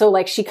 So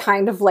like, she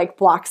kind of like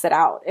blocks it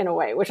out in a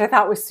way, which I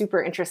thought was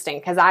super interesting.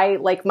 Cause I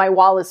like, my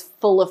wall is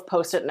full of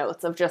Post-it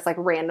notes of just like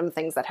random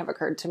things that have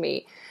occurred to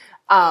me.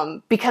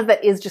 Because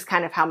that is just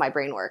kind of how my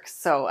brain works.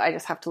 So I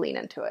just have to lean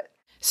into it.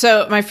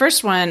 So my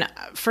first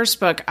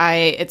book,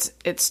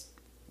 it's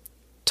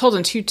told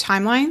in 2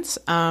 timelines.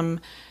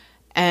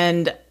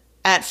 And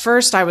at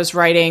first I was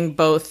writing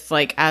both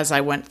like as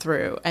I went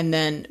through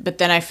but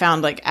then I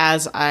found like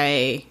as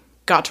I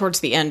got towards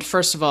the end,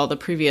 first of all, the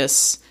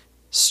previous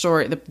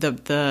story,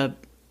 the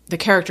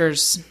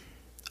character's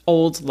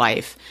old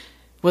life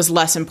was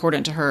less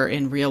important to her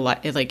in real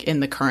life, like in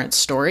the current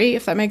story,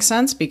 if that makes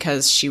sense,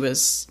 because she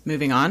was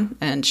moving on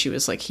and she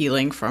was like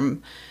healing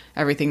from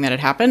everything that had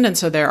happened. And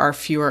so there are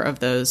fewer of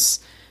those,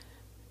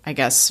 I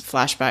guess,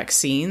 flashback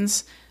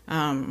scenes.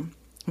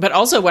 But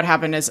also what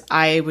happened is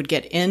I would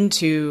get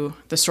into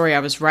the story I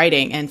was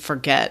writing and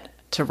forget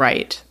to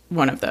write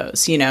one of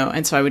those, you know?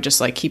 And so I would just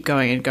like keep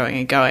going and going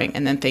and going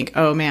and then think,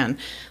 oh man,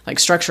 like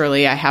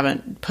structurally, I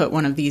haven't put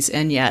one of these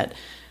in yet.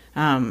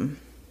 And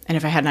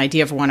if I had an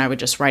idea for one, I would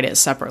just write it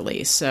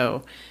separately.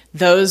 So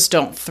those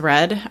don't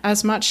thread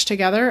as much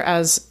together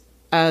as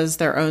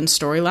their own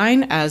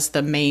storyline as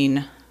the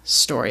main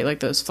story.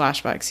 Like those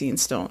flashback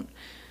scenes don't.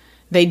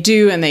 They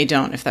do and they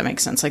don't, if that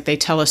makes sense. Like they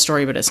tell a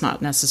story, but it's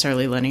not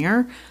necessarily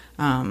linear.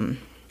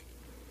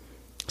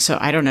 So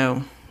I don't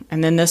know.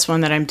 And then this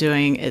one that I'm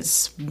doing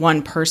is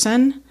one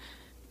person,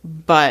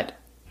 but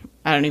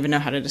I don't even know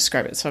how to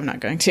describe it, so I'm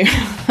not going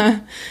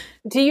to.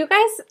 Do you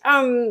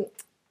guys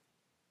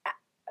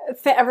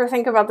ever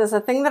think about this? A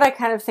thing that I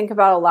kind of think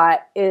about a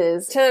lot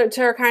is to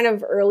our kind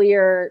of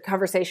earlier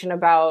conversation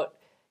about,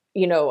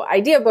 you know,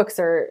 idea books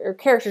or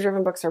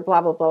character-driven books or blah,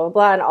 blah, blah, blah,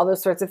 blah, and all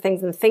those sorts of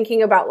things, and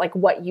thinking about like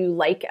what you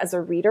like as a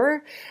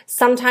reader.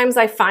 Sometimes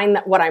I find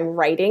that what I'm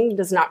writing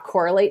does not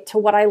correlate to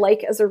what I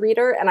like as a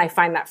reader, and I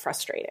find that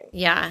frustrating.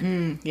 Yeah.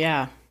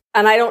 Yeah.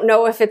 And I don't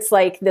know if it's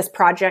like this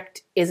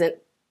project isn't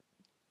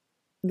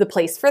the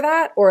place for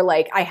that, or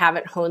like I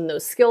haven't honed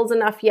those skills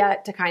enough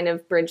yet to kind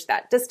of bridge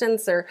that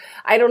distance, or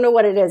I don't know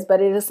what it is,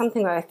 but it is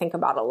something that I think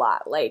about a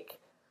lot. Like,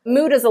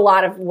 mood is a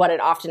lot of what it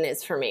often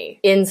is for me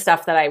in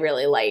stuff that I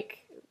really like.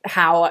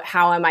 How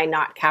am I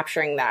not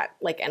capturing that?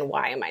 Like, and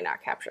why am I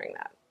not capturing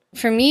that?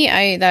 For me,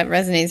 that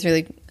resonates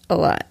really a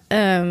lot,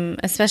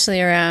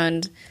 especially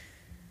around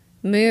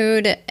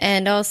mood.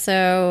 And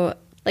also,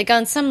 like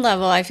on some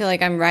level, I feel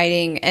like I'm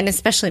writing, and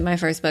especially my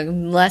first book,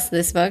 less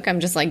this book, I'm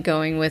just like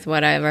going with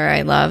whatever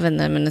I love and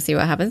then I'm going to see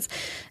what happens.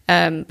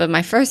 But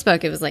my first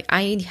book, it was like,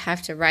 I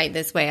have to write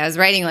this way. I was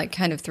writing like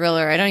kind of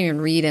thriller. I don't even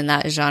read in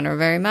that genre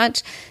very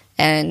much.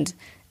 And,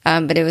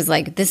 but it was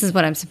like, this is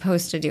what I'm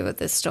supposed to do with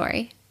this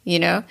story, you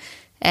know?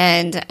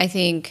 And I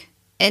think,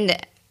 and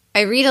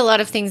I read a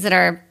lot of things that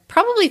are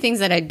probably things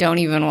that I don't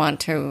even want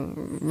to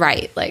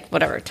write, like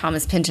whatever,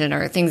 Thomas Pynchon,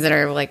 or things that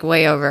are like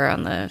way over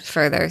on the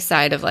further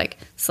side of like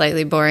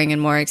slightly boring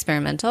and more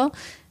experimental,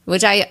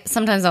 which I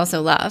sometimes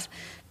also love,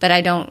 but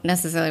I don't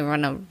necessarily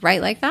want to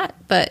write like that.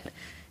 But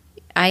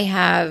I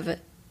have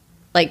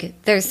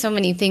like there's so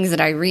many things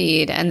that I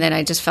read, and then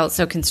I just felt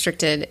so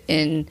constricted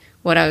in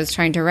what I was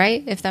trying to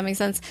write, if that makes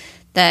sense,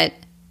 that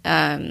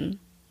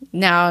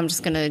now I'm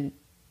just going to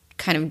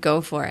kind of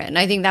go for it. And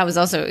I think that was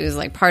also, it was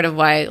like part of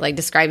why like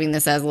describing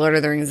this as Lord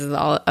of the Rings of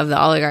the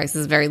Oligarchs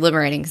is very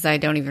liberating, because I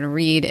don't even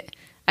read it.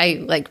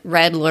 I like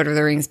read Lord of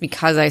the Rings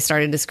because I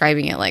started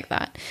describing it like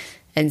that.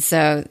 And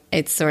so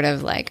it's sort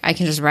of like I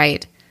can just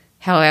write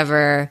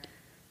however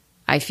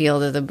I feel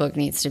that the book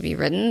needs to be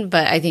written.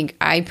 But I think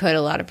I put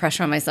a lot of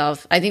pressure on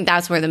myself. I think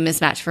that's where the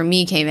mismatch for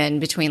me came in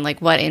between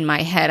like what in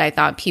my head I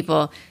thought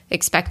people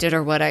expected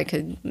or what I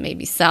could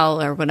maybe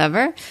sell or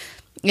whatever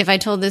if I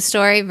told this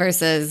story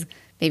versus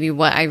maybe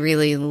what I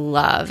really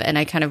love. And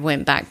I kind of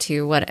went back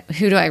to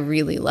who do I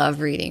really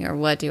love reading, or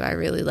what do I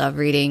really love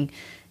reading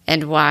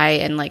and why,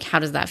 and like how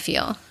does that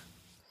feel?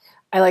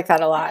 I like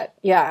that a lot.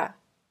 Yeah.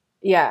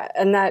 Yeah.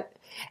 And that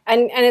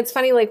and it's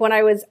funny, like when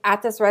I was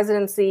at this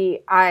residency,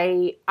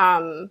 I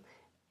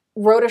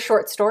wrote a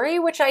short story,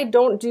 which I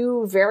don't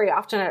do very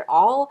often at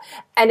all.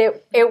 And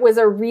it was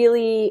a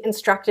really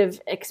instructive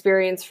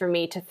experience for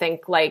me to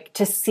think, like,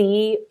 to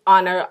see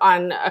on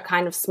a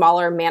kind of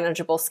smaller,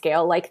 manageable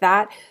scale like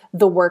that,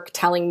 the work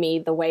telling me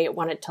the way it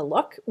wanted to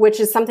look, which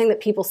is something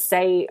that people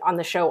say on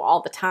the show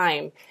all the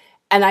time.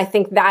 And I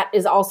think that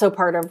is also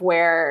part of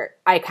where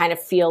I kind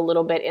of feel a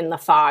little bit in the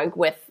fog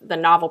with the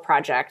novel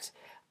project.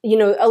 You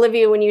know,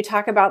 Olivia, when you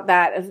talk about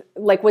that,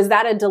 like, was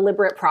that a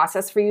deliberate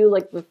process for you?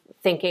 Like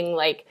thinking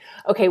like,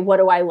 okay, what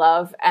do I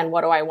love and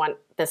what do I want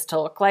this to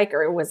look like?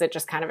 Or was it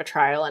just kind of a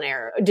trial and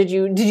error? Did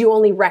you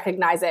only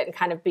recognize it and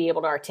kind of be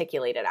able to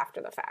articulate it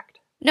after the fact?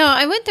 No,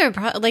 I went through,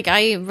 like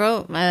I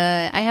wrote,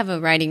 I have a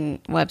writing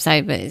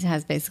website, but it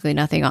has basically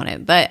nothing on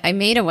it. But I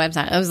made a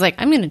website. I was like,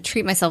 I'm going to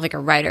treat myself like a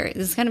writer.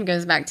 This kind of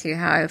goes back to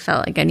how I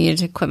felt like I needed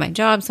to quit my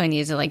job. So I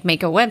needed to like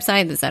make a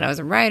website that said I was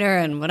a writer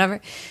and whatever.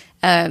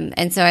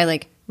 And so I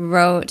like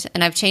wrote,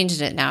 and I've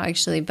changed it now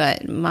actually,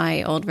 but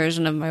my old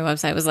version of my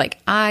website was like,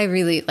 I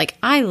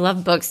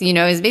love books, you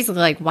know, it's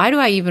basically like, why do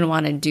I even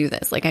want to do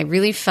this? Like, I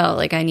really felt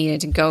like I needed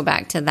to go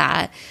back to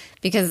that,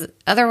 because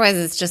otherwise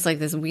it's just like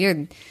this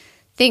weird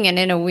thing. And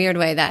in a weird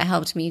way that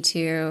helped me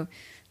to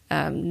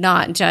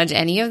not judge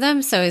any of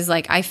them. So it's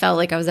like, I felt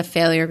like I was a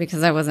failure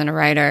because I wasn't a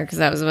writer, because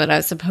that was what I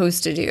was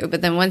supposed to do. But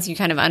then once you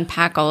kind of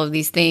unpack all of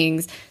these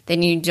things,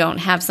 then you don't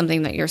have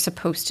something that you're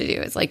supposed to do.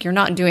 It's like, you're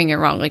not doing it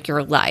wrong, like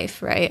your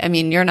life, right? I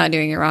mean, you're not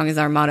doing it wrong is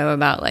our motto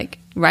about like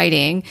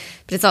writing,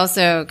 but it's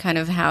also kind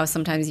of how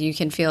sometimes you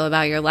can feel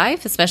about your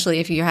life, especially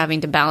if you're having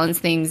to balance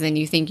things and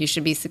you think you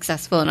should be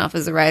successful enough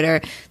as a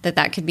writer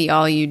that could be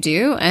all you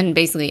do. And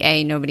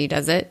basically, nobody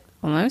does it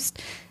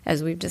almost,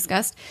 as we've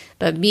discussed.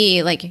 But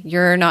B, like,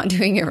 you're not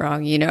doing it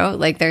wrong, you know?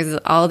 Like, there's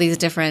all these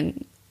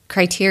different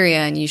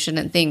criteria, and you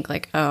shouldn't think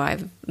like, oh,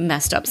 I've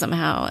messed up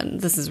somehow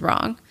and this is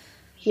wrong.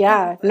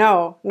 Yeah,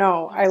 no,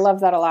 I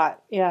love that a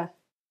lot. Yeah.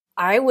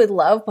 I would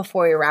love,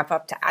 before we wrap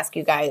up, to ask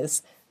you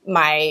guys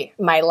my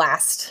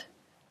last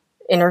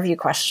interview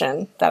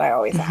question that I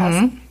always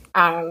ask,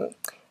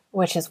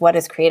 which is, what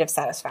does creative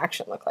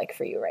satisfaction look like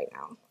for you right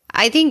now?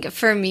 I think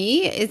for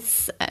me,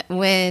 it's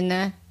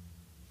when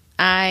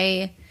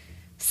I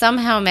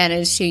somehow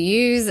manage to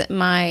use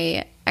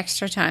my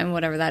extra time,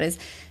 whatever that is,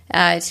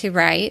 to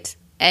write,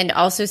 and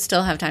also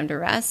still have time to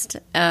rest.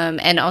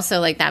 And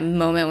also like that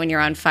moment when you're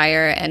on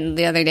fire. And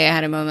the other day I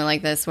had a moment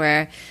like this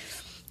where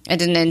I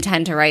didn't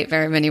intend to write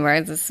very many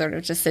words. It's sort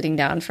of just sitting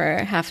down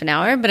for half an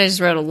hour, but I just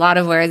wrote a lot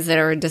of words that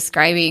are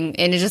describing,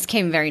 and it just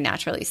came very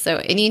naturally. So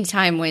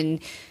anytime when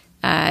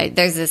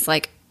there's this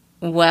like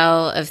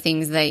well of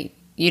things that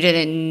you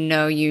didn't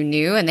know you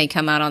knew and they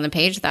come out on the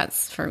page,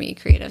 that's for me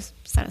creative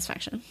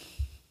satisfaction.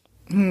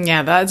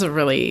 Yeah, that's a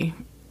great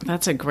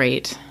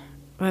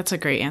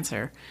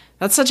answer.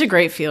 That's such a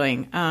great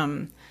feeling.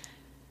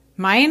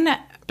 Mine,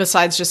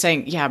 besides just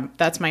saying, yeah,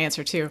 that's my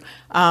answer too,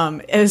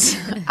 is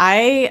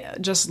I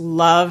just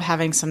love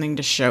having something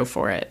to show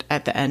for it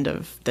at the end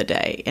of the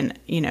day. And,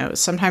 you know,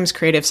 sometimes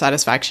creative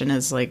satisfaction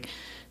is like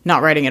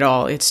not writing at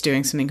all. It's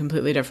doing something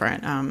completely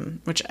different,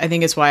 which I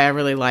think is why I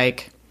really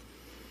like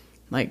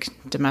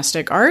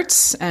domestic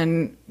arts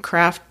and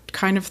craft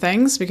kind of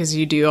things, because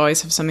you do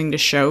always have something to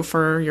show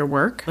for your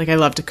work. Like, I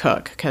love to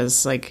cook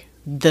because like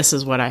this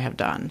is what I have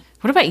done.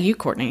 What about you,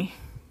 Courtney?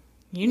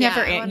 You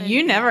never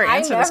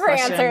answer this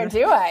question. I never answer,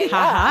 do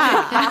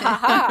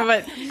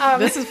I? But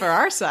this is for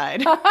our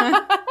side.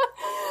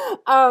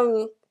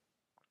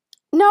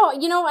 No,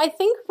 you know, I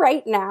think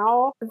right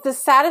now the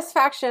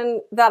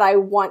satisfaction that I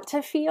want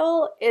to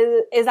feel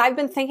is I've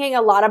been thinking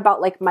a lot about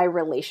like my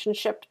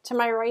relationship to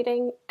my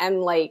writing,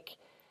 and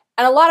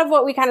a lot of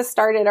what we kind of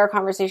started our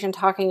conversation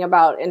talking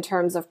about in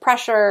terms of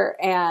pressure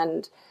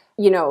and,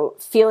 you know,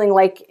 feeling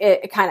like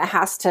it kind of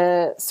has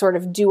to sort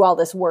of do all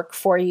this work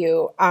for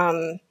you.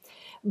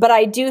 But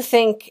I do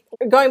think,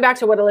 going back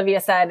to what Olivia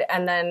said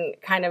and then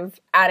kind of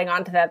adding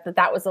on to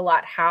that was a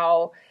lot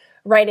how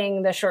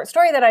writing the short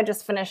story that I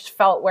just finished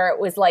felt, where it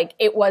was like,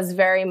 it was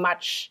very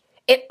much,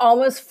 it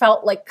almost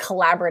felt like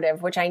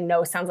collaborative, which I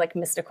know sounds like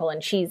mystical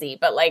and cheesy,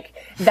 but like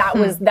that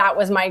was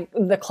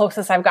the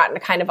closest I've gotten to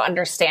kind of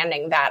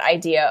understanding that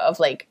idea of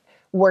like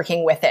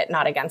working with it,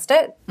 not against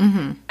it.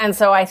 Mm-hmm. And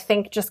so I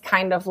think just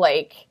kind of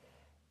like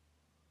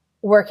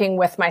working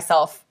with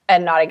myself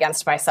and not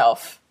against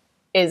myself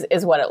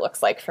is what it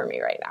looks like for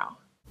me right now.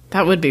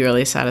 That would be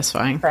really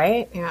satisfying.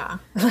 Right? Yeah.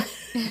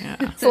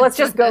 So let's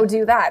just go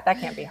do that. That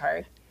can't be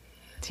hard.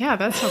 Yeah,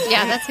 that sounds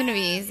Yeah, that's going to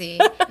be easy.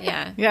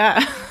 Yeah.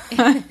 Yeah.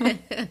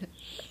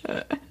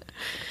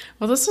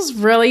 Well, this was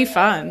really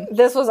fun.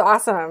 This was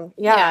awesome.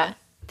 Yeah.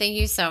 Thank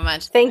you so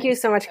much. Thank you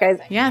so much, guys.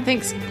 Yeah,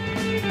 thanks.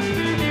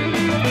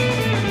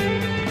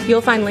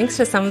 You'll find links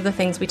to some of the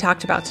things we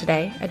talked about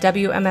today at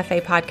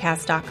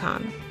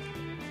WMFApodcast.com.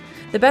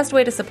 The best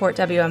way to support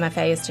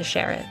WMFA is to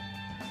share it.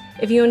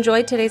 If you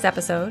enjoyed today's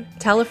episode,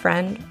 tell a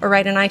friend or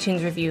write an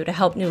iTunes review to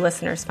help new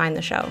listeners find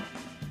the show.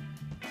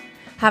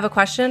 Have a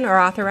question or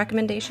author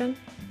recommendation?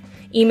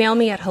 Email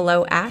me at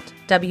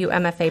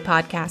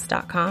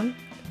hello@WMFApodcast.com.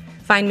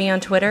 Find me on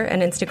Twitter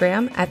and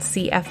Instagram at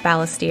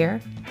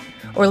CFBallestier,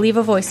 or leave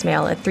a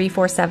voicemail at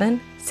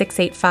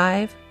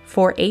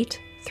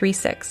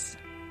 347-685-4836.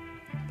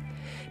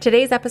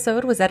 Today's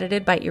episode was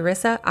edited by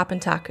Irissa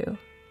Apentaku.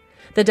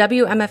 The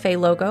WMFA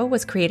logo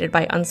was created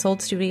by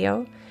Unsold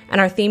Studio,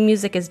 and our theme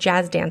music is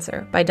Jazz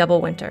Dancer by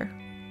Double Winter.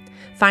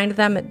 Find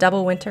them at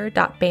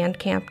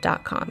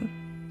doublewinter.bandcamp.com.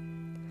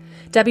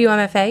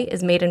 WMFA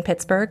is made in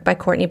Pittsburgh by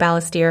Courtney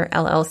Ballestier,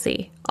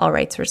 LLC. All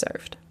rights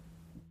reserved.